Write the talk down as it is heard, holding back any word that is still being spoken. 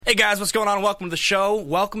Hey guys, what's going on? Welcome to the show.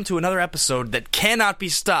 Welcome to another episode that cannot be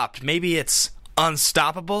stopped. Maybe it's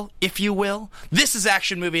unstoppable, if you will. This is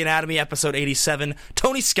Action Movie Anatomy, episode 87,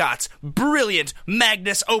 Tony Scott's brilliant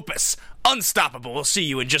Magnus Opus, Unstoppable. We'll see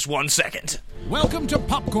you in just 1 second. Welcome to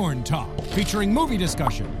Popcorn Talk, featuring movie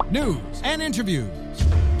discussion, news, and interviews.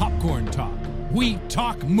 Popcorn Talk, we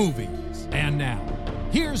talk movies. And now,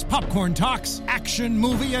 here's Popcorn Talk's Action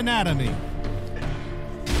Movie Anatomy.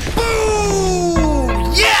 Boom!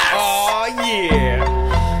 Yes! Oh, yeah.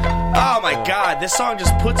 Oh my god, this song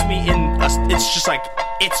just puts me in it's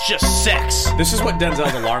just sex. This is what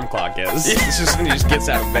Denzel's alarm clock is. It's just when he just gets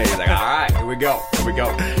out of bed. He's like, all right, here we go.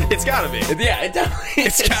 It's gotta be. Yeah, it definitely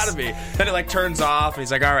It's gotta be. Then it turns off, and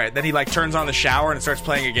he's like, all right. Then he turns on the shower and it starts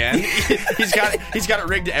playing again. he's got it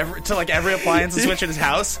rigged to every appliance and switch in his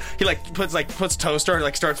house. He puts toaster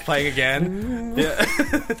and starts playing again. Yeah.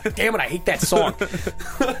 Damn it, I hate that song.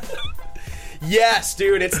 Yes,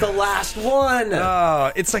 dude, it's the last one.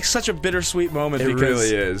 Oh, it's such a bittersweet moment. It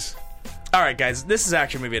really is. All right, guys, this is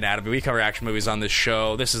Action Movie Anatomy. We cover action movies on this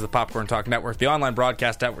show. This is the Popcorn Talk Network, the online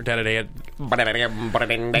broadcast network dedicated.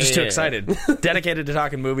 I'm just too excited. Dedicated to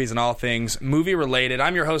talking movies and all things movie-related.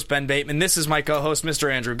 I'm your host, Ben Bateman. This is my co-host,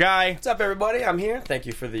 Mr. Andrew Guy. What's up, everybody? I'm here. Thank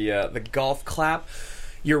you for the golf clap.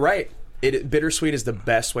 You're right. Bittersweet is the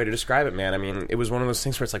best way to describe it, man. I mean, it was one of those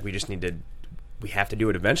things where it's like we have to do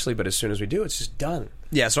it eventually, but as soon as we do, it's just done.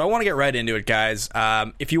 Yeah, so I want to get right into it, guys.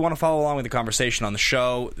 If you want to follow along with the conversation on the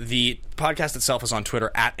show, the podcast itself is on Twitter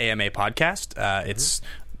at AMA Podcast. It's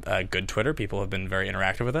good Twitter. People have been very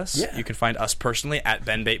interactive with us. Yeah. You can find us personally at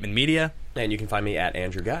Ben Bateman Media. And you can find me at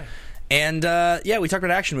Andrew Guy. And, we talk about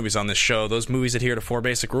action movies on this show. Those movies adhere to 4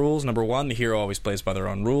 basic rules. Number 1, the hero always plays by their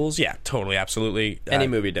own rules. Yeah, totally, absolutely. Any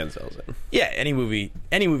movie Denzel's in. Yeah, any movie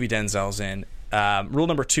Denzel's in. Rule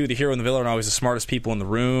number 2, the hero and the villain are always the smartest people in the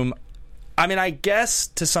room. I mean, I guess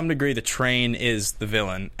to some degree the train is the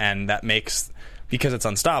villain, and that makes, because it's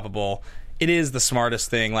unstoppable, it is the smartest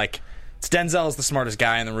thing. Denzel is the smartest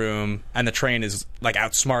guy in the room, and the train is,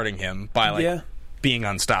 outsmarting him by, being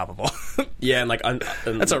unstoppable. Yeah, and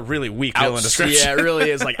that's a really weak villain description. Yeah, it really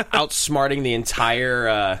is, outsmarting the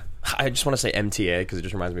entire, I just want to say MTA, because it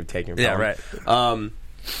just reminds me of Taking. Yeah, right.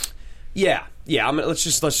 Yeah, let's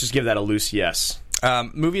just give that a loose yes.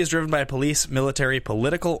 Movie is driven by a police, military,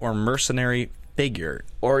 political, or mercenary figure.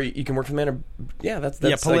 Or you can work for the man or... Yeah, that's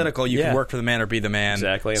political. You can work for the man or be the man.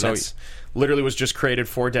 Exactly, and that's literally was just created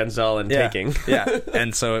for Denzel and Taking. Yeah,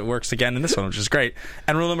 and so it works again in this one, which is great.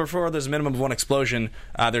 And rule number 4, there's a minimum of 1 explosion.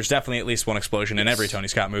 There's definitely at least 1 explosion in every Tony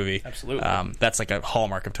Scott movie. Absolutely. That's a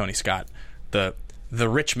hallmark of Tony Scott. The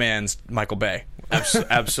rich man's Michael Bay.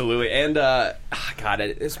 Absolutely. And,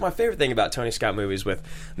 it's my favorite thing about Tony Scott movies with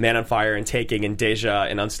Man on Fire and Taking and Deja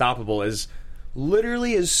and Unstoppable is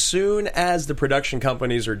literally as soon as the production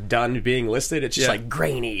companies are done being listed, it's just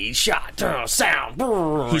grainy, shot, sound.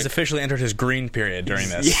 He's officially entered his green period during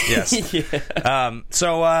this. Yes.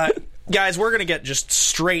 Yeah. Guys, we're going to get just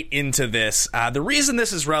straight into this. The reason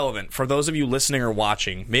this is relevant, for those of you listening or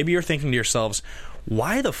watching, maybe you're thinking to yourselves,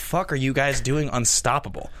 why the fuck are you guys doing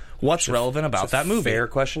Unstoppable? What's relevant about that movie? Fair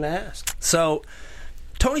question to ask. So,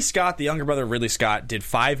 Tony Scott, the younger brother of Ridley Scott, did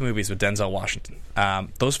 5 movies with Denzel Washington.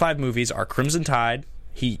 Those 5 movies are Crimson Tide.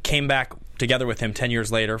 He came back together with him 10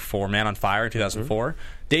 years later for Man on Fire in 2004,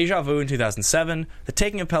 Deja Vu in 2007, The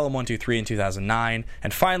Taking of Pelham 1, 2, 3 in 2009,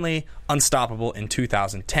 and finally, Unstoppable in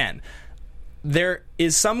 2010. There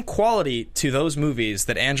is some quality to those movies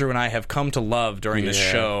that Andrew and I have come to love during this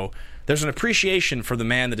show. There's an appreciation for the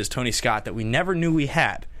man that is Tony Scott that we never knew we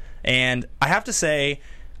had. And I have to say,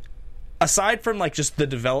 aside from just the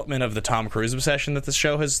development of the Tom Cruise obsession that this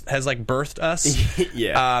show has birthed us,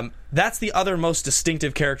 that's the other most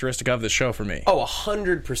distinctive characteristic of this show for me. Oh,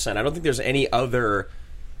 100%. I don't think there's any other.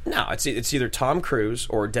 No, it's either Tom Cruise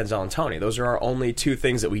or Denzel and Tony. Those are our only 2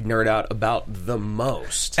 things that we nerd out about the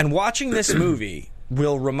most. And watching this movie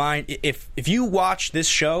will remind, if you watch this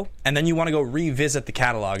show and then you want to go revisit the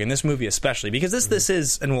catalog, and this movie especially, because this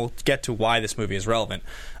is, and we'll get to why this movie is relevant,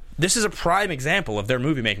 this is a prime example of their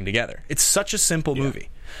movie making together. It's such a simple movie.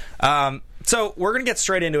 So we're going to get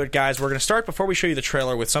straight into it, guys. We're going to start, before we show you the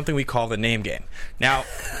trailer, with something we call the name game. Now,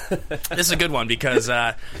 this is a good one because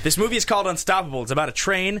this movie is called Unstoppable. It's about a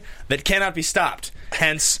train that cannot be stopped.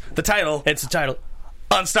 Hence the title. It's the title.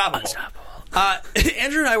 Unstoppable.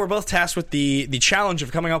 Andrew and I were both tasked with the challenge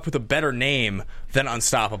of coming up with a better name than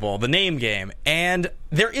Unstoppable, the name game, and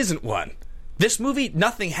there isn't one. This movie,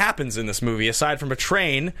 nothing happens in this movie aside from a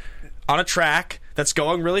train on a track that's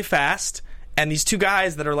going really fast, and these 2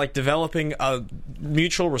 guys that are developing a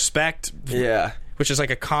mutual respect which is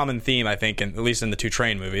like a common theme, I think, at least in the 2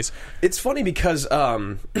 Train movies. It's funny because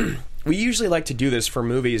we usually like to do this for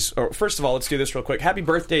movies. Or first of all, let's do this real quick. Happy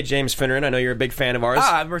birthday, James Finneran. I know you're a big fan of ours.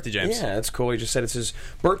 Happy birthday, James. Yeah, that's cool. He just said it's his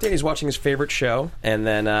birthday. He's watching his favorite show. And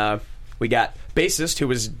then we got Bassist, who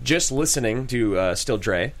was just listening to Still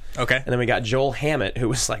Dre. Okay. And then we got Joel Hammett, who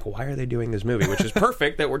was like, why are they doing this movie? Which is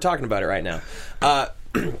perfect that we're talking about it right now.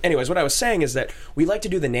 Anyways, what I was saying is that we like to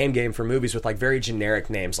do the name game for movies with like very generic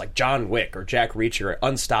names like John Wick or Jack Reacher or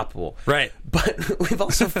Unstoppable. Right. But we've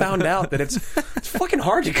also found out that it's fucking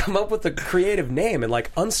hard to come up with a creative name, and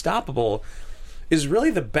like Unstoppable is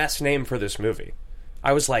really the best name for this movie.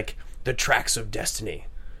 I was like, The Tracks of Destiny,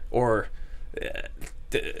 or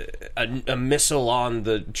a missile on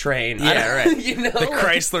the train. Yeah, right. You know, the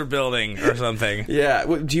Chrysler Building or something. Yeah.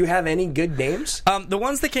 Do you have any good names? The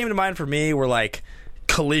ones that came to mind for me were like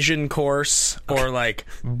Collision Course or like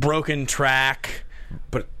Broken Track,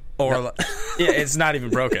 But or yeah, it's not even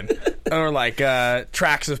broken, or like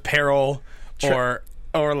Tracks of Peril, or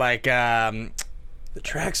like The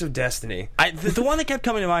Tracks of Destiny. the one that kept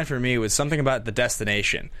coming to mind for me was something about the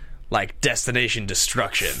destination, like Destination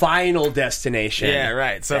Destruction. Final Destination. Yeah,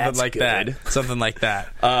 right. Something That's like good. that. Something like that.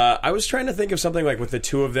 I was trying to think of something like with the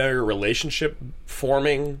two of their relationship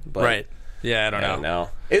forming, but Right. Yeah, I I don't don't know. know.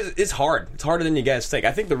 It's hard. It's harder than you guys think.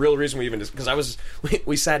 I think the real reason we even because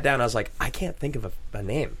we sat down. I was like, I can't think of a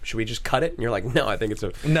name. Should we just cut it? And you're like, no. I think it's a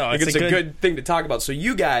good thing to talk about. So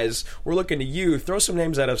you guys, we're looking to you. Throw some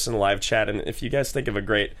names at us in the live chat, and if you guys think of a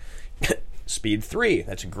great. Speed 3.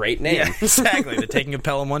 That's a great name. Yeah, exactly. The Taking of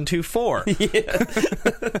Pelham 124. Yeah.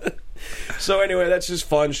 So anyway, that's just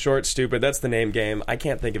fun, short, stupid. That's the name game. I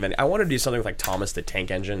can't think of any. I want to do something with like Thomas the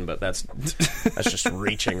Tank Engine, but that's just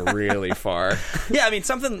reaching really far. Yeah, I mean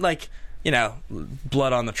something like, you know,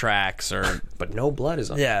 Blood on the Tracks, or But no blood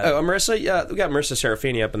is on. Yeah. Marissa. Yeah, we got Marissa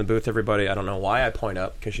Serafini up in the booth. Everybody. I don't know why I point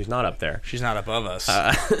up because she's not up there. she's not above us.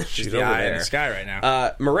 She's the over eye in there. the sky right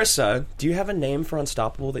now. Marissa, do you have a name for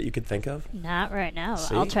Unstoppable that you could think of? Not right now.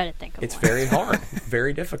 See? I'll try to think of It's one. very hard,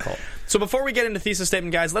 very difficult. So before we get into thesis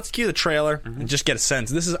statement, guys, let's cue the trailer and just get a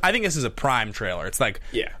sense. I think this is a prime trailer. It's like,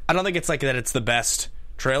 Yeah. I don't think it's like that it's the best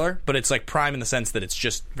trailer, but it's like prime in the sense that it's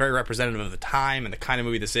just very representative of the time and the kind of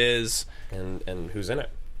movie this is. And who's in it?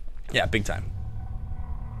 Yeah, big time.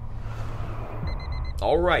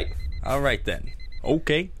 All right. All right then.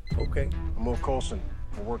 Okay. Okay. I'm Will Coulson.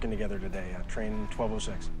 We're working together today. Train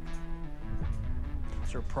 1206.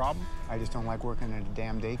 Is there a problem? I just don't like working at a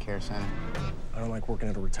damn daycare center. I don't like working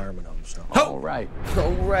at a retirement home, so. All right.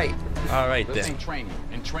 All right. All right This then. ain't training.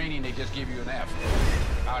 In training, they just give you an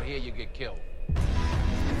F. Out here, you get killed.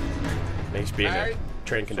 Makes being a Married?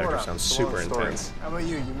 train conductor Sorta. sounds It's a long super story. intense. How about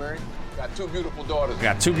you? You married? Got 2 beautiful daughters. We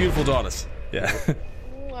got 2 beautiful daughters. Yeah. Have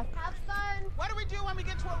fun. What do we do when we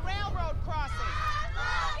get to a railroad crossing?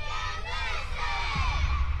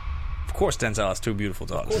 Of course Denzel has 2 beautiful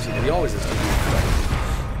daughters. He always is.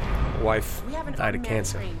 Wife We have an died of unmanned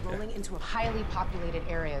cancer. train rolling into a highly populated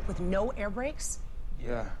area with no air brakes.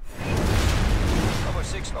 Yeah.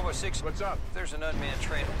 006, what's up? There's an unmanned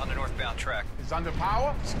train on the northbound track. It's under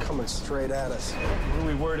power? It's coming straight at us. What are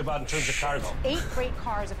we worried about in terms of cargo? 8 freight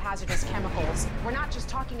cars of hazardous chemicals. We're not just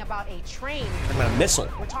talking about a train. Talking about a missile.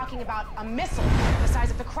 We're talking about a missile the size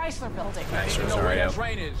of the Chrysler Building. Nice, You know where Rosario. the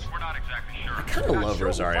train is. We're not exactly sure. I kind of love sure.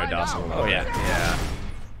 Rosario Find Dawson. out. Oh yeah. Yeah.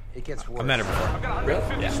 It gets worse. I met her before. I've got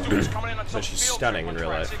 150 students coming in on some she's field stunning trip in on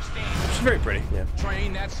real track life. 16. She's very pretty. Yeah.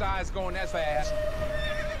 Train that size going that fast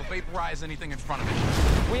will vaporize anything in front of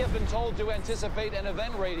it. We have been told to anticipate an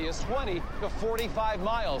event radius 20 to 45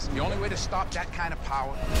 miles. The only way to stop that kind of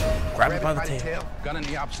power, Grab it by the tail. gun in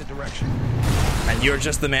the opposite direction. And you're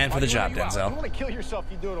just the man for the job, If you Denzel. want to kill yourself,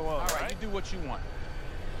 you do it alone. All right, you do what you want.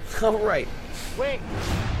 All right. Wait.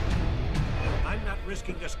 I'm not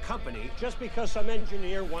risking this company just because some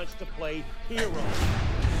engineer wants to play hero.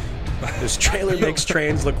 This trailer makes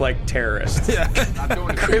trains look like terrorists. Yeah. Not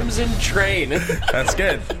doing it. Crimson Train. That's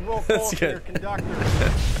good. Roll That's call to your good. conductor.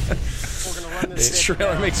 We're gonna run this This bitch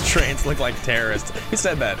trailer down. makes trains look like terrorists. Who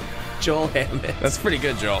said that? Joel Hammett. That's pretty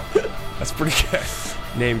good, Joel. That's pretty good.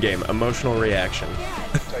 Name game. Emotional reaction.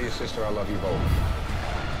 Tell your sister I love you both.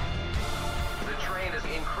 The train is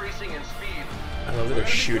increasing in speed. I love that they're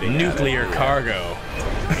shooting. at it. Nuclear cargo.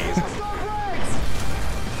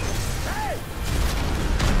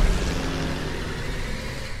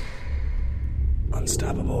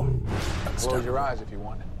 Unstoppable. Close your eyes if you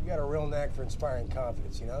want. You got a real knack for inspiring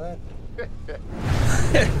confidence, you know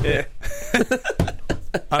that?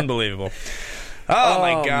 Unbelievable. Oh,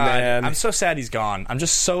 my Oh, God. man. I'm so sad he's gone. I'm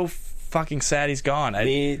just so fucking sad he's gone.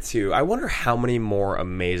 Me too. I wonder how many more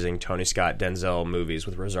amazing Tony Scott Denzel movies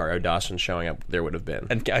with Rosario Dawson showing up there would have been.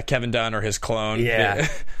 And Kevin Dunn or his clone. Yeah.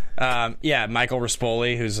 Michael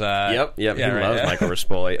Rispoli, who's Yep. yeah, He right, loves yeah. Michael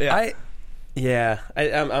Rispoli. Yeah.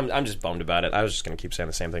 I'm just bummed about it. I was just going to keep saying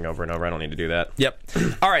the same thing over and over. I don't need to do that. Yep.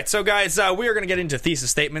 All right, so guys, we are going to get into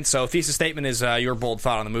thesis statement. So thesis statement is your bold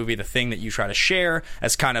thought on the movie, the thing that you try to share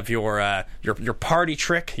as kind of your party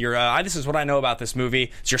trick. This is what I know about this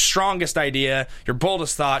movie. It's your strongest idea, your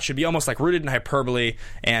boldest thought. Should be almost like rooted in hyperbole,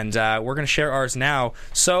 and we're going to share ours now.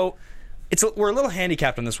 So we're a little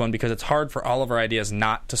handicapped on this one because it's hard for all of our ideas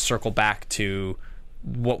not to circle back to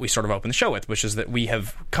what we sort of opened the show with, which is that we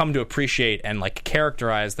have come to appreciate and like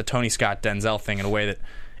characterize the Tony Scott Denzel thing in a way that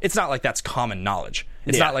it's not like that's common knowledge.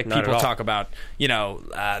 It's not like people talk about,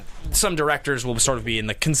 some directors will sort of be in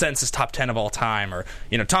the consensus top 10 of all time, or,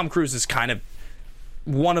 Tom Cruise is kind of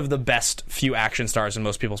one of the best few action stars in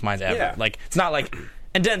most people's minds ever. Yeah. Like, it's not like,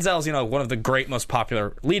 and Denzel's, one of the great, most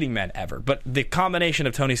popular leading men ever, but the combination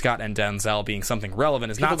of Tony Scott and Denzel being something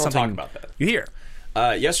relevant is People not don't something talk about that. you hear.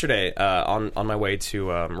 Yesterday, on my way to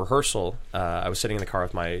rehearsrsal, I was sitting in the car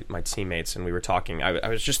with my teammates, and we were talking. I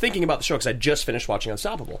was just thinking about the show because I just finished watching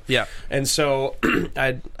Unstoppable. Yeah. And so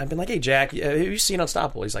I've been like, hey, Jack, have you seen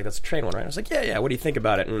Unstoppable? He's like, that's a train one, right? I was like, yeah, what do you think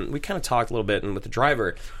about it? And we kind of talked a little bit and with the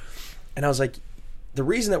driver, and I was like, the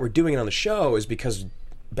reason that we're doing it on the show is because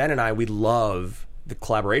Ben and I, we love the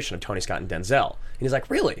collaboration of Tony Scott and Denzel. And he's like,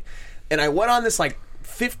 really? And I went on this,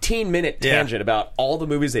 15-minute tangent about all the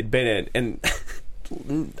movies they'd been in, and...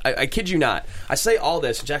 I kid you not. I say all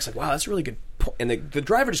this, and Jack's like, wow, that's a really good point. And the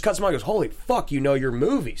driver just cuts him off and goes, holy fuck, you know your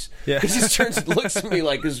movies. Yeah. He just turns and looks at me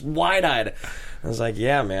like this wide-eyed. I was like,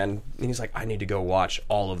 yeah, man. And he's like, I need to go watch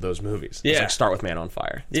all of those movies. Yeah. It's like, start with Man on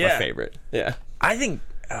Fire. It's my favorite. Yeah. I think...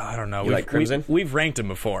 I don't know. You like Crimson? We've ranked them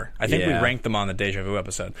before. I think we ranked them on the Deja Vu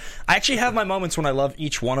episode. I actually have my moments when I love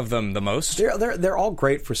each one of them the most. They're all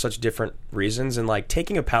great for such different reasons. And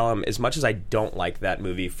Taking a Pelham, as much as I don't like that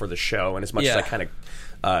movie for the show, and as much as I kind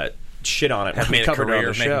of shit on it, have made a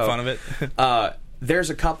career of making fun of it. There's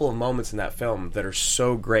a couple of moments in that film that are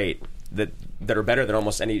so great that are better than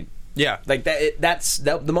almost any. Yeah,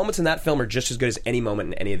 the moments in that film are just as good as any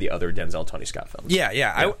moment in any of the other Denzel Tony Scott films.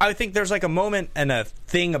 Yeah. I think there's a moment and a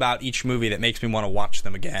thing about each movie that makes me want to watch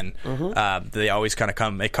them again. Mm-hmm. They always kind of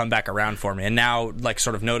come back around for me, and now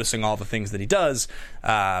sort of noticing all the things that he does,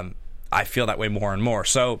 I feel that way more and more.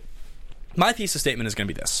 So my thesis statement is going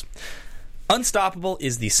to be this: Unstoppable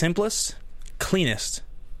is the simplest, cleanest,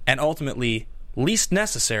 and ultimately least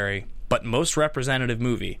necessary but most representative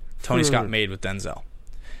movie Tony Scott made with Denzel.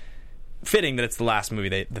 Fitting that it's the last movie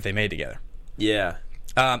that they made together. Yeah.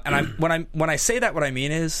 And when I say that, what I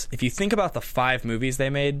mean is, if you think about the 5 movies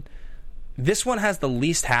they made, this one has the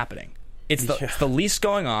least happening. It's the least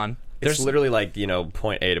going on. It's literally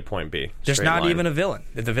point A to point B. There's not even a villain.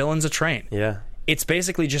 The villain's a train. Yeah. It's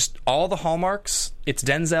basically just all the hallmarks. It's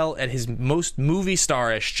Denzel at his most movie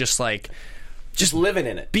star-ish, just living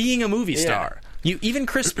in it, being a movie star. Even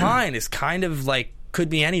Chris Pine is kind of could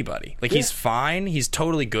be anybody. He's fine. He's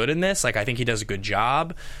totally good in this. I think he does a good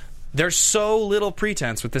job. There's so little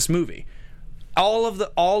pretense with this movie. All of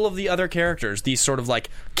the other characters, these sort of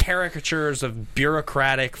caricatures of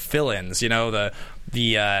bureaucratic fill-ins. The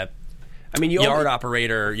yard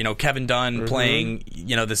operator. Kevin Dunn playing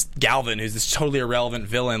this Galvin, who's this totally irrelevant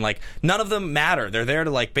villain. None of them matter. They're there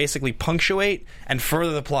to basically punctuate and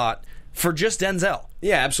further the plot for just Denzel.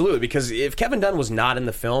 Yeah, absolutely. Because if Kevin Dunn was not in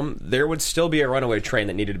the film, there would still be a runaway train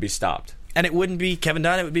that needed to be stopped. And it wouldn't be Kevin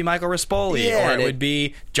Dunn, it would be Michael Rispoli, or it would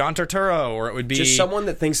be John Turturro, or it would be... just someone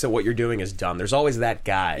that thinks that what you're doing is dumb. There's always that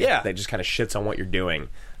guy that just kind of shits on what you're doing,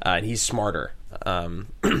 and he's smarter.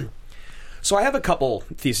 So I have a couple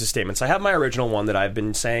thesis statements. I have my original one that I've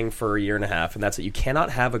been saying for a year and a half, and that's that you cannot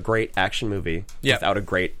have a great action movie without a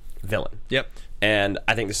great villain. Yep. And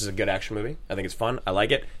I think this is a good action movie. I think it's fun. I like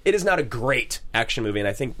it. It is not a great action movie, and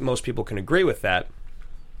I think most people can agree with that.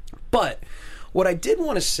 But what I did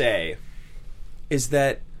want to say is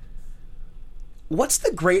that what's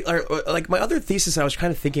the great... my other thesis I was kind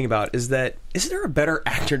of thinking about is that is there a better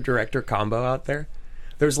actor-director combo out there?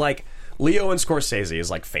 There's Leo and Scorsese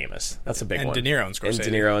is famous. That's a big one. And De Niro and Scorsese.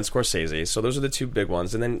 And De Niro and Scorsese. So those are the two big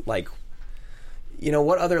ones. And then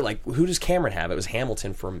what other who does Cameron have? It was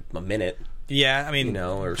Hamilton for a minute. Yeah, I mean,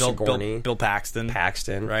 or Sigourney. Bill Paxton.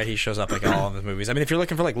 Right? He shows up in all of the movies. I mean, if you're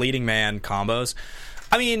looking for leading man combos,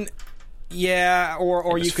 I mean, yeah,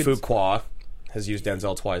 or you could. Fuqua has used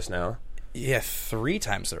Denzel twice now. Yeah, 3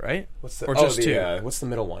 times, right? What's the, or just 2? What's the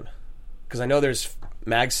middle one? Because I know there's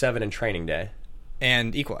Mag 7 and Training Day.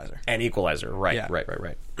 And Equalizer. Right, yeah.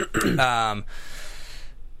 right.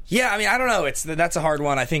 Yeah, I mean, I don't know. That's a hard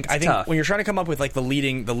one. I think tough. when you're trying to come up with like the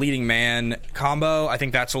leading man combo, I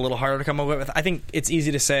think that's a little harder to come up with. I think it's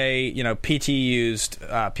easy to say, PT used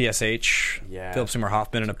PSH, Philip Seymour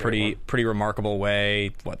Hoffman, in a pretty remarkable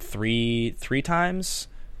way. What, three times?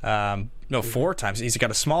 No, 4 times. He's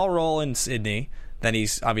got a small role in Sydney. Then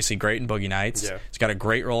he's obviously great in Boogie Nights. Yeah. He's got a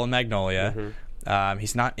great role in Magnolia.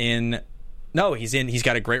 He's not in. No, he's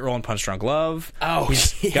got a great role in Punch Drunk Love. Oh,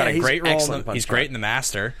 he's got a great role. He's great in The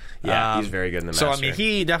Master. Yeah, he's very good in The Master. So I mean,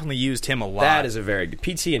 he definitely used him a lot. That is a very good.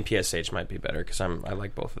 PT and PSH might be better because I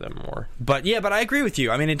like both of them more. But I agree with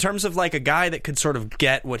you. I mean, in terms of like a guy that could sort of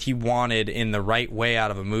get what he wanted in the right way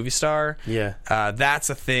out of a movie star. Yeah, that's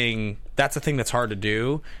a thing. That's a thing that's hard to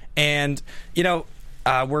do. And we're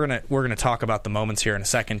gonna talk about the moments here in a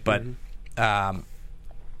second, but.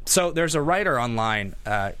 So there's a writer online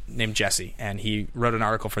named Jesse, and he wrote an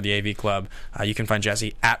article for the AV Club. You can find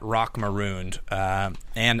Jesse at Rock Marooned,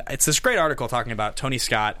 and it's this great article talking about Tony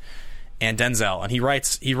Scott and Denzel. And he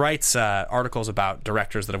writes articles about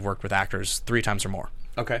directors that have worked with actors 3 times or more.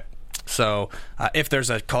 Okay. So if there's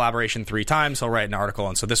a collaboration 3 times, he'll write an article.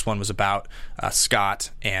 And so this one was about Scott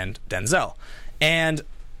and Denzel. And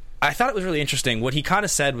I thought it was really interesting. What he kind of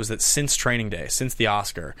said was that since Training Day, since the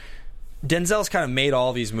Oscar, Denzel's kind of made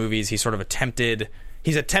all these movies. He's attempted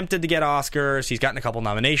to get Oscars. He's gotten a couple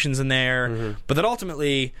nominations in there. But that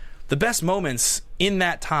ultimately, the best moments in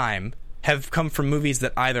that time have come from movies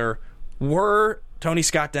that either were Tony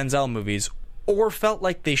Scott Denzel movies or felt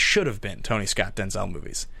like they should have been Tony Scott Denzel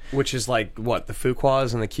movies. Which is like, what, the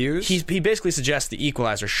Fuquas and the Qs? He basically suggests The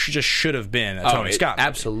Equalizer just should have been a Tony Scott movie.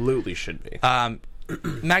 Absolutely should be.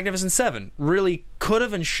 Magnificent Seven really could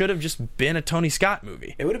have and should have just been a Tony Scott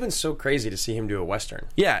movie. It would have been so crazy to see him do a Western.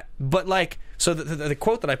 Yeah, but so the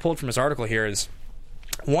quote that I pulled from his article here is,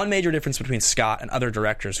 one major difference between Scott and other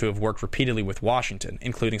directors who have worked repeatedly with Washington,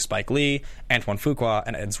 including Spike Lee, Antoine Fuqua,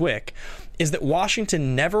 and Ed Zwick, is that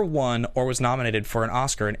Washington never won or was nominated for an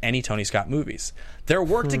Oscar in any Tony Scott movies. Their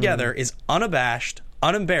work together is unabashed,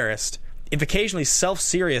 unembarrassed, if occasionally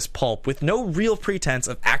self-serious pulp with no real pretense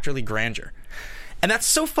of actorly grandeur. And that's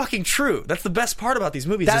so fucking true. That's the best part about these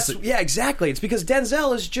movies. Yeah, exactly. It's because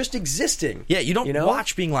Denzel is just existing. Yeah, you don't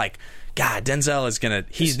watch being like, God, Denzel is gonna.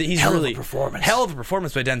 He's hell really of a performance. Hell of a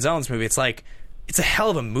performance by Denzel in this movie. It's like, it's a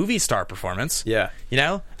hell of a movie star performance. Yeah,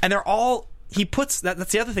 and they're all. He puts that.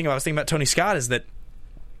 That's the other thing I was thinking about Tony Scott is that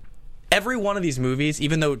every one of these movies,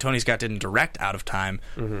 even though Tony Scott didn't direct Out of Time,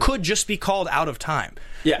 could just be called Out of Time.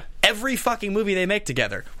 Yeah. Every fucking movie they make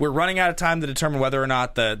together, we're running out of time to determine whether or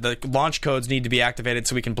not the launch codes need to be activated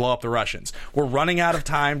so we can blow up the Russians. We're running out of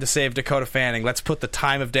time to save Dakota Fanning. Let's put the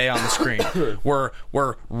time of day on the screen. We're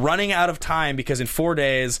running out of time because in 4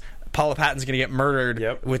 days Paula Patton's going to get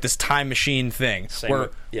murdered with this time machine thing. We're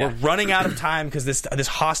running out of time because this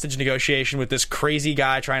hostage negotiation with this crazy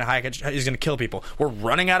guy trying to hike it is going to kill people. We're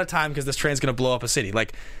running out of time because this train's going to blow up a city.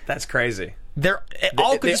 Like, that's crazy. They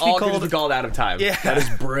all could just be called Out of Time. Yeah, that is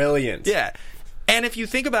brilliant. Yeah. And if you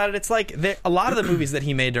think about it, it's like a lot of the movies that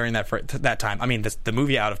he made during that time. I mean, the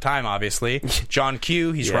movie Out of Time, obviously. John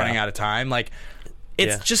Q, he's running out of time. Like,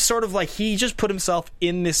 it's just sort of like he just put himself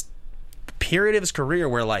in this period of his career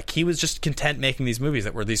where like he was just content making these movies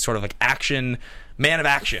that were these sort of like action man of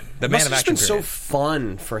action. The man of action. It's been so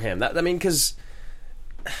fun for him. Because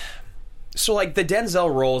so like the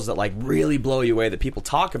Denzel roles that like really blow you away that people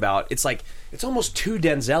talk about, it's like it's almost too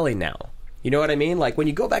Denzel-y now. You know what I mean? Like when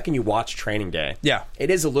you go back and you watch Training Day, it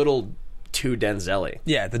is a little too Denzel-y.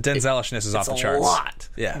 Yeah, the Denzelishness is off the charts. It's a lot.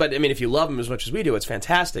 Yeah. But I mean, if you love him as much as we do, it's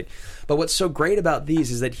fantastic. But what's so great about these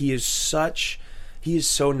is that he is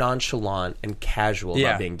so nonchalant and casual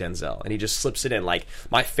about being Denzel. And he just slips it in. Like,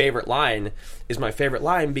 my favorite line is my favorite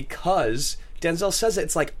line because Denzel says it.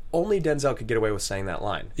 It's like, only Denzel could get away with saying that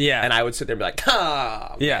line. Yeah. And I would sit there and be like,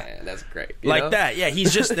 man, that's great. You know? That. Yeah,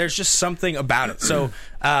 there's just something about it. So,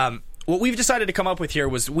 what we've decided to come up with here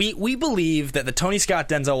was we believe that the Tony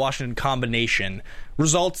Scott-Denzel Washington combination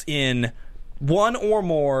results in one or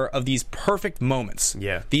more of these perfect moments.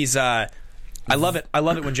 Yeah. These, I love it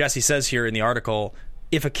when Jesse says here in the article,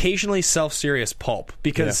 if occasionally self-serious pulp,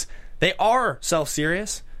 because they are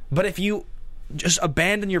self-serious, but if you just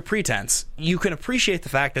abandon your pretense, you can appreciate the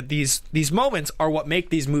fact that these moments are what make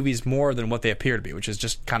these movies more than what they appear to be, which is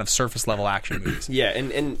just kind of surface-level action movies. Yeah,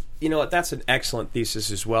 and you know what? That's an excellent thesis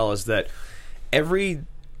as well, is that every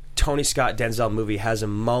Tony Scott Denzel movie has a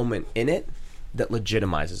moment in it that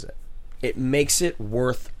legitimizes it. It makes it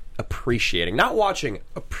worth appreciating, not watching,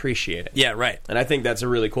 appreciating. Yeah, right. And I think that's a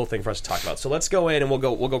really cool thing for us to talk about. So let's go in and we'll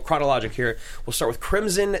go chronologic here. We'll start with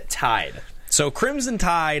Crimson Tide. So Crimson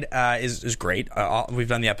Tide is great. We've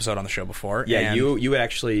done the episode on the show before. Yeah, and you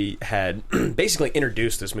actually had basically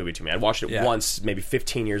introduced this movie to me. I watched it once, maybe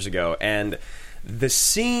 15 years ago, and the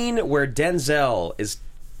scene where Denzel is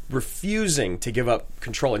refusing to give up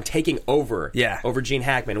control and taking over Gene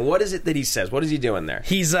Hackman. What is it that he says? What is he doing there?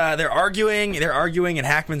 He's they're arguing, and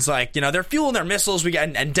Hackman's like, they're fueling their missiles.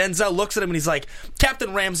 And Denzel looks at him and he's like,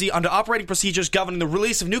 Captain Ramsey, under operating procedures governing the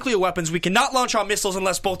release of nuclear weapons, we cannot launch our missiles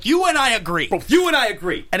unless both you and I agree.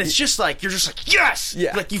 And it's just like, you're just like, yes!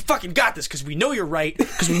 Yeah. Like, you fucking got this, because we know you're right,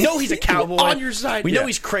 because we know he's a cowboy. On your side. We know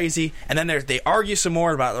he's crazy. And then they argue some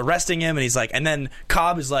more about arresting him, and he's like, and then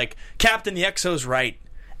Cobb is like, Captain, the XO's right.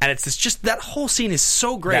 And it's just, that whole scene is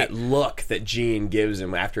so great. That look that Gene gives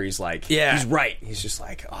him after he's like, he's right. He's just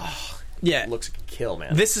like, it looks like a kill,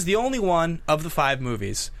 man. This is the only one of the 5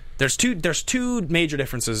 movies. There's two major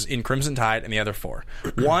differences in Crimson Tide and the other 4.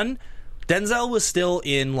 One, Denzel was still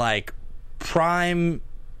in like prime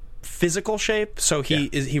physical shape, so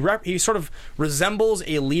he sort of resembles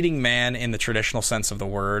a leading man in the traditional sense of the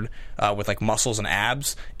word, with like muscles and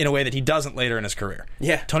abs, in a way that he doesn't later in his career.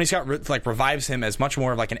 Tony Scott revives him as much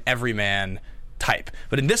more of like an everyman type,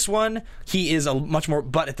 but in this one he is a much more,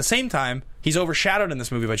 but at the same time he's overshadowed in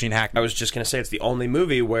this movie by Gene Hackman. I was just going to say, it's the only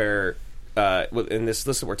movie where in this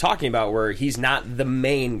list that we're talking about where he's not the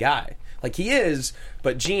main guy. Like, he is,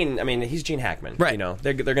 but Gene, I mean, he's Gene Hackman. Right.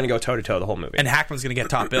 They're going to go toe-to-toe the whole movie. And Hackman's going to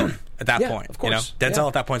get top billing at that point. Of course. Denzel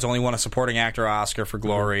at that point's only won a supporting actor Oscar for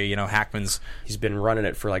Glory. Hackman's... He's been running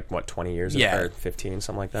it for, like, 20 years? Or 15,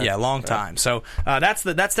 something like that? Yeah, long time. So that's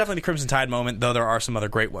definitely the Crimson Tide moment, though there are some other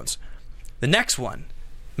great ones. The next one,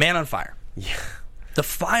 Man on Fire. Yeah. The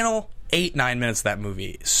final 8-9 minutes of that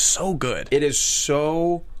movie is so good. It is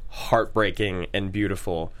so heartbreaking and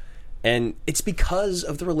beautiful. And it's because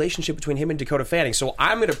of the relationship between him and Dakota Fanning. So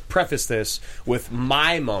I'm going to preface this with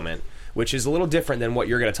my moment, which is a little different than what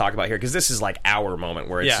you're going to talk about here, because this is like our moment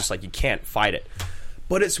where it's just like you can't fight it.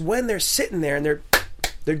 But it's when they're sitting there and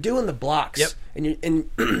they're doing the blocks, and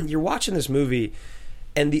you're watching this movie,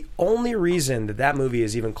 and the only reason that movie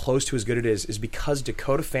is even close to as good as it is because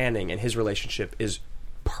Dakota Fanning and his relationship is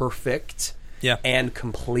perfect and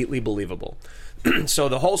completely believable. So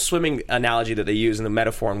the whole swimming analogy that they use in the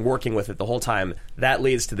metaphor and working with it the whole time, that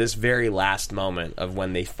leads to this very last moment of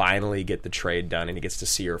when they finally get the trade done and he gets to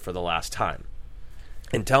see her for the last time.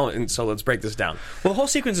 And so let's break this down. Well, the whole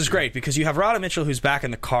sequence is great because you have Radha Mitchell, who's back in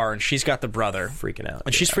the car, and she's got the brother. Freaking out.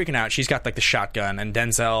 And she's freaking out. She's got like the shotgun, and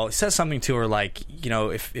Denzel says something to her like,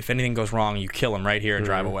 if anything goes wrong, you kill him right here and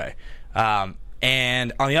drive away.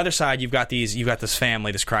 And on the other side, you've got this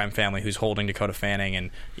family, this crime family, who's holding Dakota Fanning, and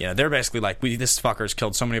they're basically like, this fucker's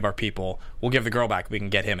killed so many of our people. We'll give the girl back. We can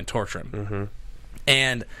get him and torture him. Mm-hmm.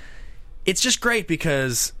 And it's just great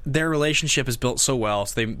because their relationship is built so well.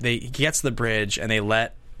 So he gets to the bridge, and they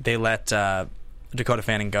let Dakota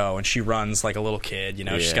Fanning go, and she runs like a little kid.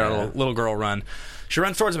 She's got a little girl run. She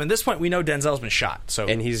runs towards him. At this point, we know Denzel's been shot. So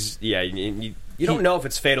and he's You don't know if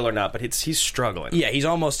it's fatal or not, but he's struggling. Yeah, he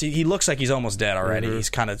looks like he's almost dead already. Mm-hmm. He's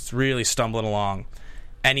kind of really stumbling along.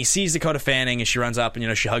 And he sees Dakota Fanning, and she runs up,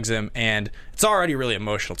 and she hugs him, and it's already really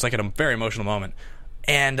emotional. It's like a very emotional moment.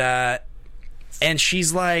 And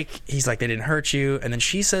he's like, they didn't hurt you. And then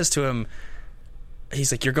she says to him,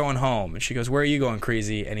 he's like, you're going home. And she goes, where are you going,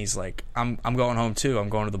 crazy? And he's like, I'm going home too. I'm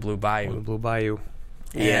going to the Blue Bayou. The Blue Bayou.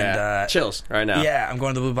 And chills right now. Yeah, I'm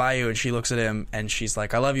going to the Blue Bayou. And she looks at him, and she's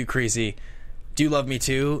like, I love you, crazy. Do you love me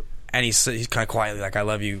too? And he's kind of quietly like, I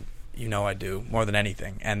love you. I do, more than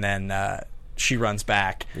anything. And then she runs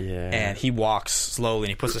back, and he walks slowly, and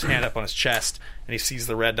he puts his hand up on his chest, and he sees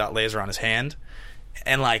the red dot laser on his hand.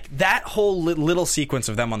 And like that whole little sequence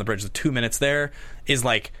of them on the bridge, the 2 minutes there, is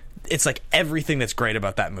like, it's like everything that's great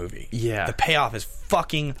about that movie. Yeah. The payoff is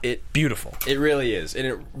fucking beautiful. It really is. And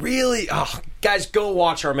it really... guys, go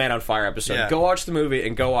watch our Man on Fire episode. Yeah. Go watch the movie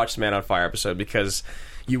and go watch the Man on Fire episode because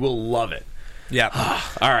you will love it. Yeah.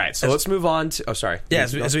 All right, so let's move on to... Oh, sorry. Yeah,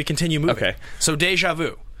 as we continue moving. Okay. So, Deja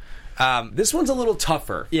Vu. This one's a little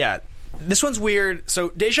tougher. Yeah. This one's weird. So,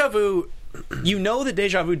 Deja Vu... that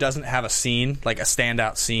Deja Vu doesn't have a scene, like a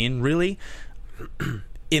standout scene, really,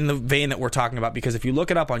 in the vein that we're talking about, because if you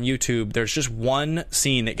look it up on YouTube, there's just one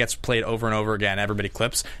scene that gets played over and over again, everybody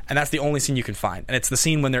clips, and that's the only scene you can find. And it's the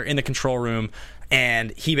scene when they're in the control room,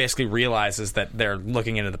 and he basically realizes that they're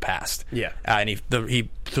looking into the past. Yeah. And he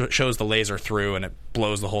shows the laser through, and it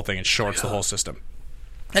blows the whole thing and shorts the whole system.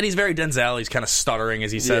 And he's very Denzel. He's kind of stuttering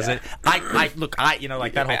as he says it. That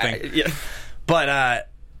whole thing. Yeah. But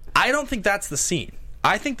I don't think that's the scene.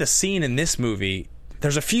 I think the scene in this movie,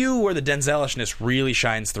 there's a few where the Denzelishness really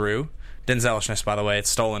shines through. Denzelishness, by the way, it's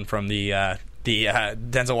stolen from the the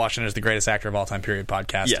Denzel Washington is the greatest actor of all time, period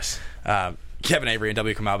podcast. Yes. Kevin Avery and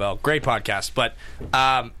W. Kamau Bell. Great podcast. But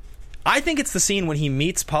I think it's the scene when he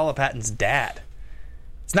meets Paula Patton's dad.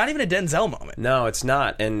 It's not even a Denzel moment. No, it's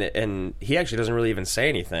not. And he actually doesn't really even say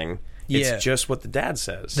anything. Yeah. It's just what the dad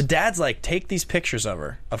says. The dad's like, take these pictures of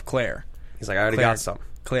her, of Claire. He's like, I already got some.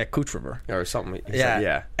 Claire Kutriver. Or something. He's Yeah. like,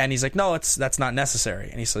 yeah. And he's like, no, that's not necessary.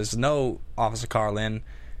 And he says, no, Officer Carlin,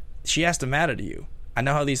 she has to matter to you. I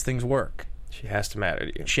know how these things work. She has to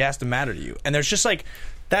matter to you. She has to matter to you. And there's just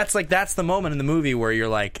that's the moment in the movie where you're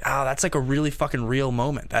like, oh, that's like a really fucking real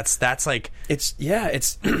moment. That's like, it's again,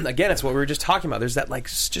 it's what we were just talking about. There's that like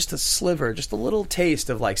just a sliver, just a little taste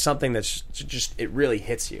of like something that's just it really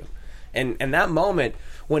hits you. And that moment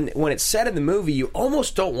when it's said in the movie, you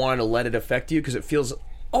almost don't want to let it affect you because it feels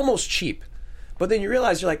almost cheap. But then you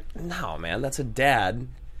realize you're like, no, man, that's a dad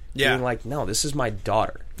being like, no, this is my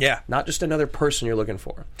daughter. Yeah. Not just another person you're looking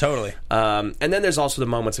for. Totally. And then there's also the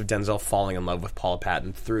moments of Denzel falling in love with Paula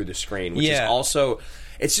Patton through the screen, which is also,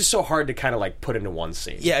 it's just so hard to kind of like put into one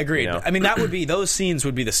scene. Yeah, agreed. You know? I mean, those scenes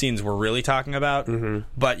would be the scenes we're really talking about. Mm-hmm.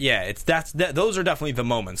 But yeah, those are definitely the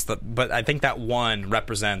moments. But I think that one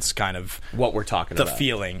represents kind of what we're talking about. The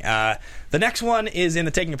feeling. The next one is in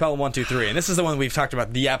the Taking of Pelham 1, 2, 3, and this is the one we've talked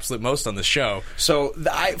about the absolute most on the show. So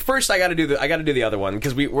first, I got to do the other one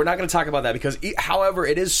because we're not going to talk about that because, however,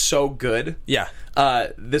 it is so good. Yeah.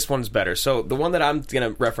 This one's better. So the one that I'm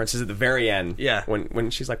going to reference is at the very end. Yeah.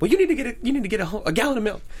 When she's like, well, you need to get a gallon of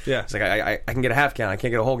milk. Yeah. It's like I can get a half gallon. I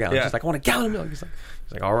can't get a whole gallon. Yeah. She's like, I want a gallon of milk. He's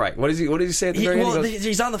like, all right. What does he say at the very end? Well,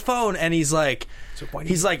 he's on the phone and he's like,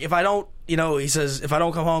 if I don't, he says, if I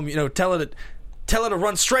don't come home, tell her to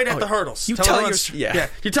run straight at the hurdles. You tell her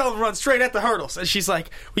to run straight at the hurdles. And she's like,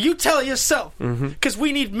 well, you tell yourself, because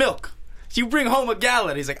we need milk. You bring home a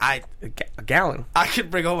gallon. He's like, a gallon. I can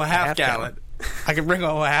bring home a half gallon. I can bring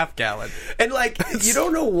home a half gallon. And like, you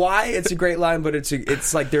don't know why it's a great line, but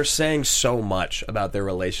it's like they're saying so much about their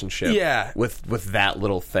relationship. Yeah. With that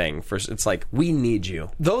little thing. First, it's like, we need you.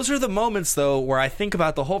 Those are the moments, though, where I think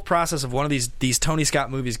about the whole process of one of these Tony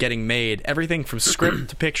Scott movies getting made, everything from script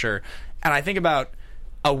to picture, and I think about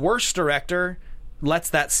a worse director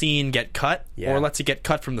lets that scene get cut, or lets it get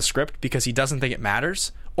cut from the script because he doesn't think it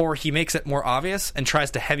matters, or he makes it more obvious and tries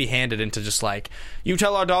to heavy-hand it into just like, you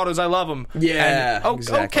tell our daughters I love them. Yeah, and,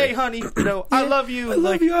 exactly. Okay, honey, I love you. I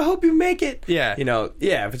love you. I hope you make it. Yeah.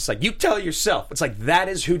 If it's like, you tell yourself. It's like, that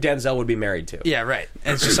is who Denzel would be married to. Yeah, right.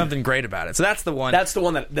 And it's just something great about it. So that's the one. That's the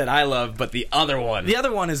one that I love, but the other one. The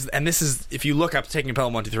other one is, and this is, if you look up Taking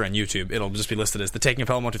Pelham 1, 2, 3 on YouTube, it'll just be listed as the Taking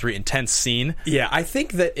Pelham 1, 2, 3 intense scene. Yeah, I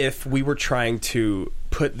think that if we were trying to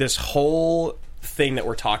put this whole thing that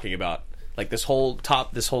we're talking about, like this whole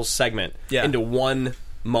segment, into one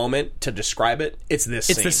moment to describe it, it's this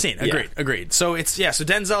scene. It's the scene. Agreed. So so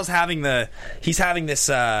Denzel's having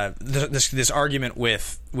this argument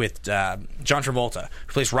with John Travolta,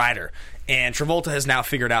 who plays Ryder. And Travolta has now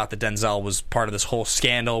figured out that Denzel was part of this whole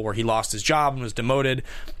scandal where he lost his job and was demoted.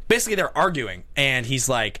 Basically, they're arguing, and he's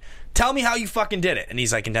like, tell me how you fucking did it. And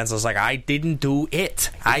he's like, and Denzel's like, I didn't do it.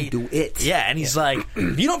 I do it. Yeah, and he's like,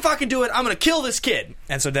 if you don't fucking do it, I'm going to kill this kid.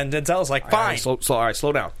 And so then Denzel's like, fine. All right,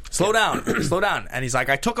 slow down. Slow down. And he's like,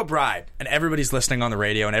 I took a bribe. And everybody's listening on the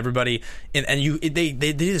radio, and everybody, they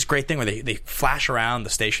do this great thing where they flash around the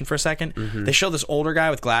station for a second. Mm-hmm. They show this older guy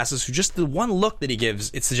with glasses who just the one look that he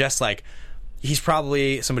gives, it suggests like, he's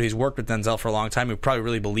probably somebody who's worked with Denzel for a long time who probably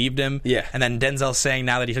really believed him. Yeah. And then Denzel's saying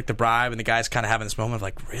now that he took the bribe, and the guy's kind of having this moment of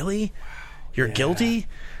like, really? You're guilty?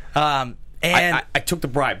 And I took the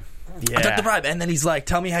bribe. Yeah. I took the bribe. And then he's like,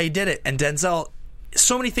 tell me how you did it. And Denzel,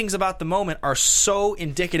 so many things about the moment are so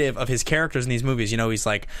indicative of his characters in these movies. He's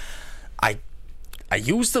like, I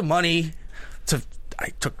used the money I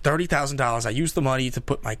took $30,000. I used the money to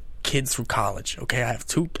put my kids through college. Okay, I have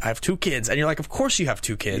two kids, and you're like, of course you have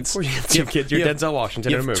two kids. Of course you have two kids. You're Denzel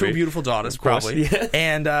Washington in a movie. Two beautiful daughters, probably.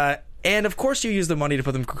 Yeah. And of course you use the money to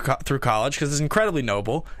put them through college because it's incredibly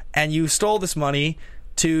noble. And you stole this money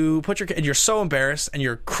to put and you're so embarrassed and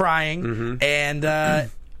you're crying and.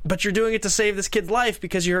 But you're doing it to save this kid's life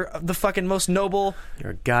because you're the fucking most noble.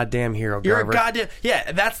 You're a goddamn hero, Garver. You're a goddamn...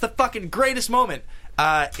 Yeah, that's the fucking greatest moment.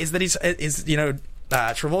 Is that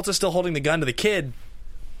Travolta's still holding the gun to the kid,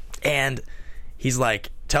 and he's like,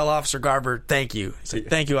 tell Officer Garver, thank you. He's like,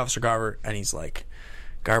 thank you, Officer Garver. And he's like,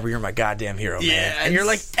 Garver, you're my goddamn hero, man. Yeah, and you're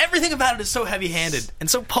like, everything about it is so heavy-handed and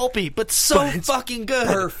so pulpy, but fucking good.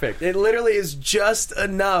 Perfect. It literally is just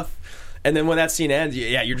enough. And then when that scene ends,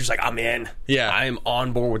 you're just like, I'm in. Yeah. I am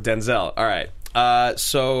on board with Denzel. All right.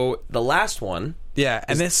 So the last one. Yeah,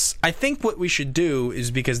 and this, I think what we should do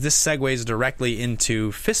is, because this segues directly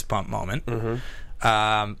into Fist Pump moment,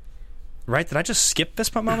 Right? Did I just skip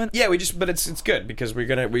fist bump moment? Yeah, but it's good because we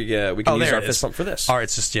can use our fist bump for this. All right,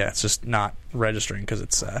 it's just not registering because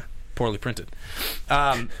it's poorly printed.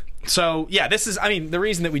 So yeah, this is. I mean, the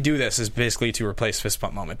reason that we do this is basically to replace fist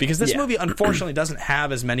bump moment because this movie unfortunately doesn't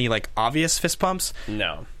have as many like obvious fist pumps.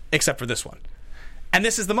 No, except for this one. And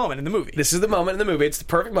this is the moment in the movie. This is the moment in the movie. It's the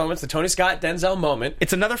perfect moment. It's the Tony Scott Denzel moment.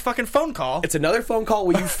 It's another fucking phone call. It's another phone call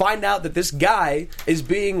where you find out that this guy is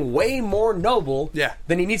being way more noble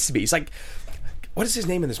than he needs to be. He's like, what is his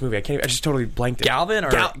name in this movie? I just totally blanked it. Galvin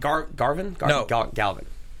or Garvin? No, Galvin.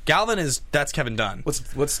 Galvin that's Kevin Dunn. What's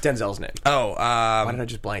Denzel's name? Oh, why did I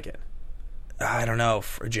just blank it? I don't know.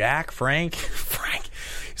 Frank.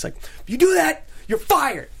 He's like, if you do that, you're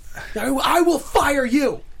fired. I will fire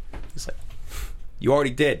you. He's like, you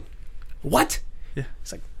already did. What? Yeah.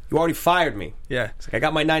 It's like, you already fired me. Yeah. It's like, I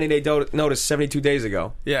got my 90-day notice 72 days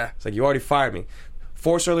ago. Yeah. It's like, you already fired me.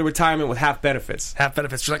 Forced early retirement with half benefits. Half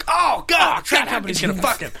benefits. You're like, oh, God, train company's going to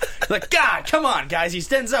fuck him. You're like, God, come on, guys. He's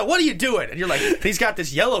Denzel. What are you doing? And you're like, he's got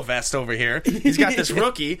this yellow vest over here. He's got this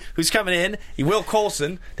rookie who's coming in. Will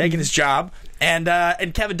Coulson, taking his job. And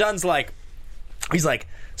Kevin Dunn's like, he's like,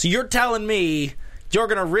 so you're telling me you're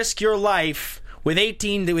going to risk your life with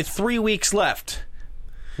 3 weeks left?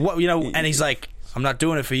 What, and he's like, I'm not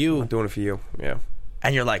doing it for you. I'm doing it for you. Yeah.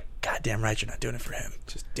 And you're like, God damn right, you're not doing it for him.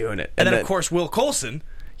 Just doing it. And then of course, Will Coulson,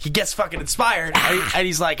 he gets fucking inspired, and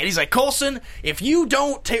he's like, Coulson, if you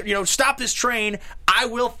don't stop this train, I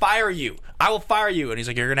will fire you. I will fire you. And he's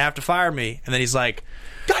like, you're gonna have to fire me. And then he's like,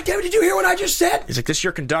 God damn it, did you hear what I just said? He's like, this is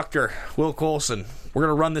your conductor, Will Coulson. We're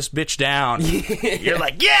gonna run this bitch down. You're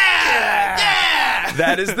like, yeah.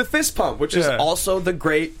 That is the fist pump, which is also the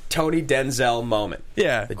great Tony Denzel moment.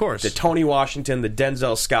 Yeah, of course. The Tony Washington, the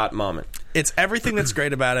Denzel Scott moment. It's everything that's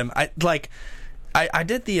great about him. I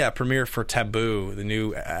did the premiere for Taboo, the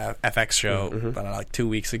new FX show, I don't know, like 2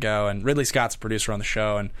 weeks ago, and Ridley Scott's a producer on the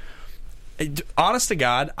show, and honest to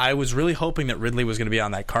God, I was really hoping that Ridley was going to be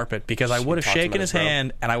on that carpet because I would have shaken his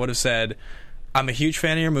hand and I would have said, I'm a huge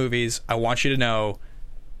fan of your movies. I want you to know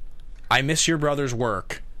I miss your brother's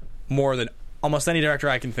work more than almost any director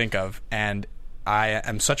I can think of, and I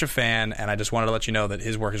am such a fan, and I just wanted to let you know that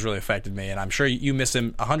his work has really affected me, and I'm sure you miss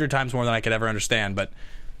him 100 times more than I could ever understand, but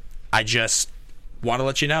I just want to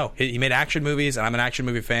let you know. He made action movies, and I'm an action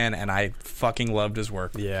movie fan, and I fucking loved his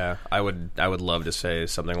work. Yeah, I would love to say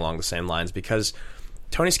something along the same lines, because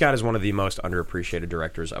Tony Scott is one of the most underappreciated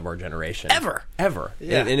directors of our generation. Ever.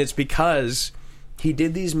 Yeah. And it's because he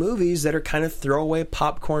did these movies that are kind of throwaway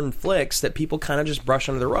popcorn flicks that people kind of just brush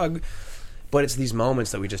under the rug. But it's these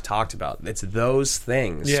moments that we just talked about. It's those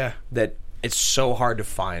things that it's so hard to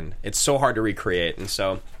find. It's so hard to recreate. And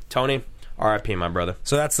so, Tony, R.I.P., my brother.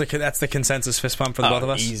 So that's the consensus fist pump for the both of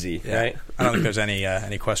us? Easy, right? I don't think there's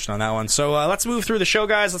any question on that one. So let's move through the show,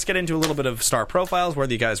 guys. Let's get into a little bit of star profiles, where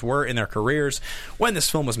you guys were in their careers when this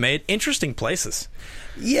film was made. Interesting places.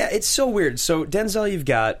 Yeah, it's so weird. So Denzel, you've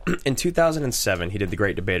got, in 2007, he did The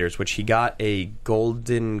Great Debaters, which he got a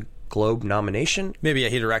Golden Globe nomination. Maybe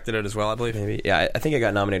he directed it as well, I believe. Maybe, yeah. I think I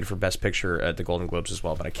got nominated for Best Picture at the Golden Globes as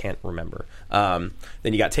well, but I can't remember. Then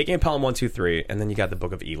you got Taking a Pelham 1, 2, 3, and then you got The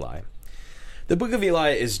Book of Eli. The Book of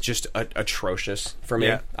Eli is just atrocious for me.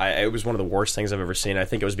 Yeah. It was one of the worst things I've ever seen. I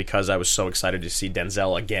think it was because I was so excited to see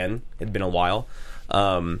Denzel again. It had been a while.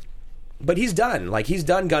 But he's done. Like, he's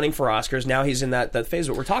done gunning for Oscars. Now he's in that phase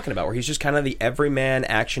that we're talking about, where he's just kind of the everyman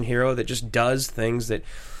action hero that just does things that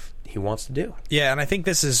he wants to do. Yeah, and I think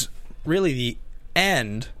this is really the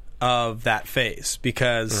end of that phase,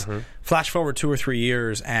 because flash forward 2 or 3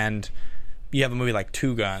 years and you have a movie like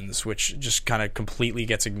Two Guns, which just kind of completely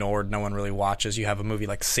gets ignored. No one really watches. You have a movie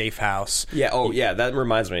like Safe House. Yeah, that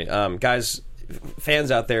reminds me. Guys, fans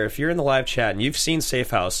out there, if you're in the live chat and you've seen Safe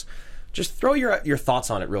House, just throw your thoughts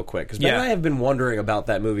on it real quick, because Ben and I have been wondering about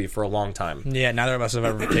that movie for a long time. Yeah, neither of us have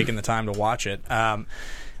ever taken the time to watch it.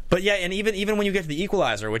 But yeah, and even when you get to The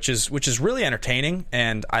Equalizer, which is really entertaining,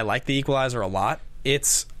 and I like The Equalizer a lot,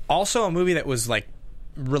 it's also a movie that was like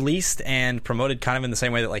released and promoted kind of in the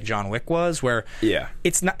same way that like John Wick was, where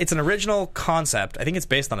it's an original concept. I think it's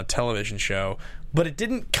based on a television show, but it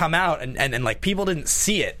didn't come out and like people didn't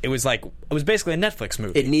see it. It was basically a Netflix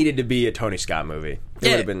movie. It needed to be a Tony Scott movie. It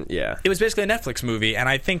would have been It was basically a Netflix movie, and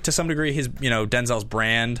I think to some degree his Denzel's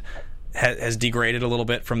brand has degraded a little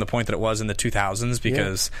bit from the point that it was in the 2000s,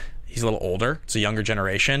 because he's a little older. It's a younger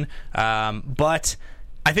generation. But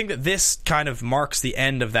I think that this kind of marks the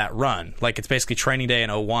end of that run. Like, it's basically Training Day in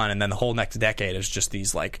 2001, and then the whole next decade is just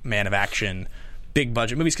these like man of action, big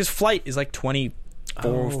budget movies. Because Flight is like 15.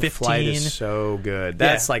 Flight is so good.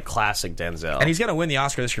 That's like classic Denzel. And he's going to win the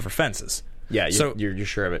Oscar this year for Fences. Yeah, you're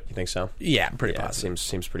sure of it? You think so? Yeah, I'm pretty positive.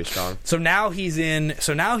 Seems pretty strong. So now he's in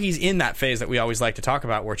that phase that we always like to talk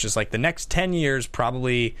about, which is like the next 10 years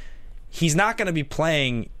probably he's not going to be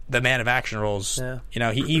playing the man of action roles. Yeah. You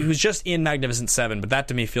know, he was just in Magnificent Seven, but that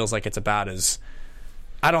to me feels like it's about as...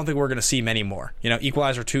 I don't think we're going to see many more. You know,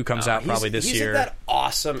 Equalizer 2 comes out probably this year. He's that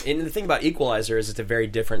awesome... And the thing about Equalizer is it's a very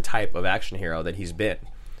different type of action hero that he's been.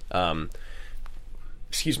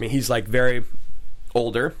 He's like very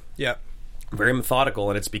older. Yep. Very methodical,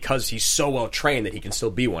 and it's because he's so well trained that he can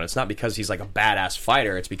still be one. It's not because he's like a badass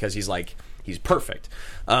fighter. It's because he's perfect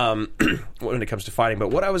when it comes to fighting. But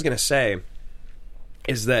what I was going to say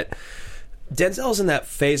is that Denzel's in that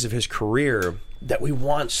phase of his career that we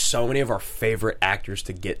want so many of our favorite actors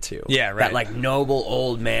to get to. Yeah, right. That like noble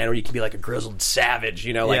old man where you can be like a grizzled savage,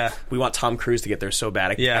 you know, like we want Tom Cruise to get there so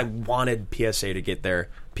bad. I wanted PSH to get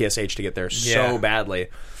there so badly.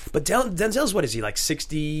 But Denzel's, what is he, like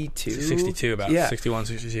 62? 62, about 61,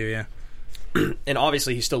 62, yeah. And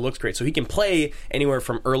obviously he still looks great, so he can play anywhere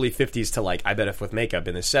from early 50s to like, I bet if with makeup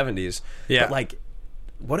in his 70s. Yeah. But like,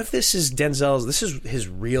 what if this is his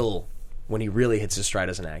real, when he really hits his stride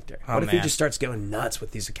as an actor? What if he just starts going nuts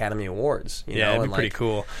with these Academy Awards? You know? It'd be pretty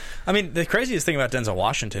cool. I mean, the craziest thing about Denzel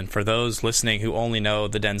Washington, for those listening who only know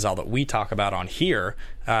the Denzel that we talk about on here,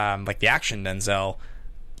 like the action Denzel,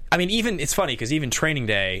 I mean, it's funny because even Training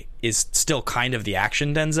Day is still kind of the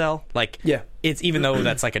action Denzel. Like, it's even though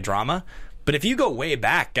that's like a drama. But if you go way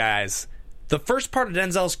back, guys, the first part of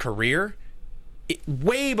Denzel's career,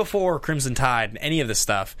 way before Crimson Tide and any of this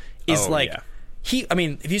stuff, is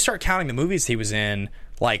if you start counting the movies he was in,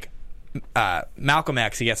 like Malcolm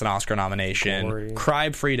X, he gets an Oscar nomination. Glory. Cry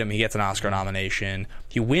Freedom, he gets an Oscar nomination.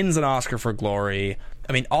 He wins an Oscar for Glory.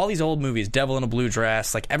 I mean, all these old movies, Devil in a Blue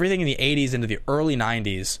Dress, like everything in the 80s into the early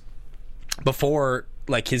 90s, before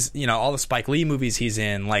like his, you know, all the Spike Lee movies he's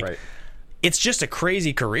in, like it's just a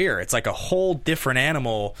crazy career. It's like a whole different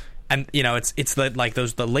animal. And you know, it's the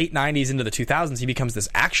late 90s into the 2000s, he becomes this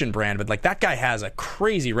action brand. But like that guy has a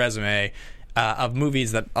crazy resume of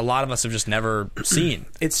movies that a lot of us have just never seen.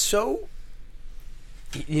 It's so,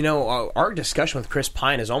 you know, our discussion with Chris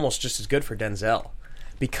Pine is almost just as good for Denzel,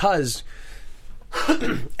 because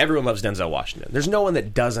everyone loves Denzel Washington. There's no one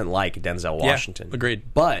that doesn't like Denzel Washington. Yeah, agreed.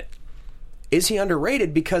 But is he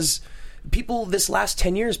underrated? Because people, this last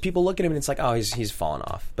 10 years, people look at him and it's like, oh, he's fallen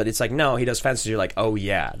off. But it's like, no, he does Fences. You're like, oh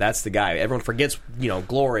yeah, that's the guy. Everyone forgets, you know,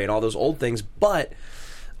 Glory and all those old things. But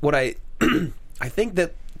what I think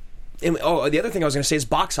that, the other thing I was going to say is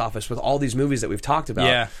box office with all these movies that we've talked about.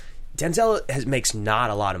 Yeah. Denzel makes not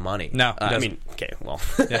a lot of money. No, I mean, okay, well,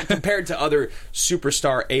 compared to other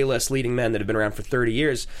superstar A-list leading men that have been around for 30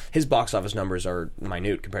 years, his box office numbers are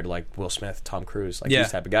minute compared to like Will Smith, Tom Cruise, like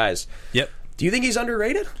these type of guys. Yep. Do you think he's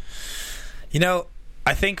underrated? You know,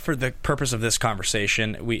 I think for the purpose of this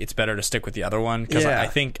conversation, it's better to stick with the other one, because I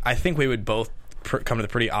think we would both come to the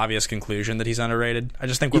pretty obvious conclusion that he's underrated. I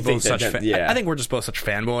just think we're both such. I think we're just both such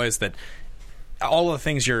fanboys that all of the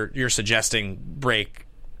things you're suggesting break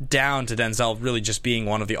down to Denzel really just being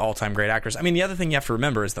one of the all-time great actors. I mean, the other thing you have to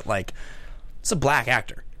remember is that like it's a black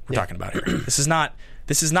actor we're talking about here. This is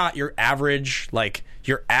not your average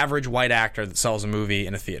white actor that sells a movie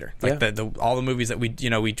in a theater. Like all the movies that we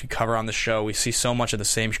cover on the show, we see so much of the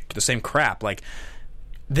same crap. Like,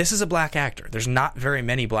 this is a black actor. There's not very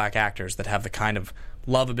many black actors that have the kind of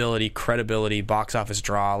lovability, credibility, box office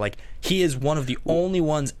draw. Like, he is one of the only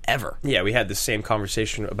ones ever. Yeah, we had the same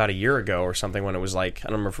conversation about a year ago or something when it was like, I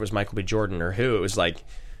don't remember if it was Michael B. Jordan or who. It was like,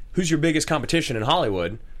 who's your biggest competition in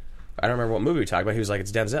Hollywood? I don't remember what movie we talked about. He was like,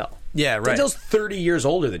 it's Denzel. Yeah, right. Denzel's 30 years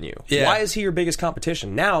older than you. Yeah. Why is he your biggest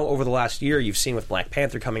competition? Now, over the last year, you've seen with Black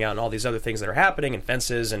Panther coming out and all these other things that are happening, and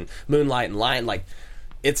Fences and Moonlight and Lion, like,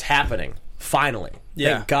 it's happening. Finally.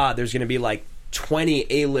 Yeah. Thank God there's going to be like 20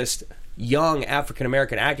 A-list young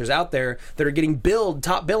African-American actors out there that are getting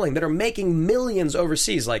top billing, that are making millions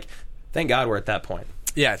overseas. Like, thank God we're at that point.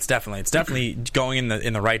 Yeah, it's definitely going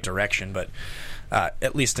in the right direction, but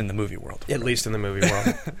at least in the movie world. At least in the movie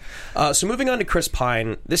world. So moving on to Chris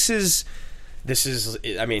Pine, this is,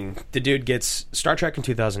 I mean, the dude gets Star Trek in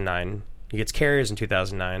 2009. He gets Carriers in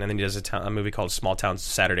 2009, and then he does a movie called Small Town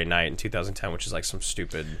Saturday Night in 2010, which is like some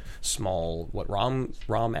stupid small rom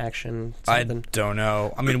action something? I don't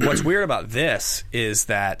know. I mean, what's weird about this is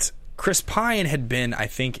that Chris Pine had been, I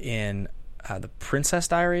think, in the Princess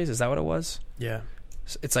Diaries. Is that what it was? Yeah.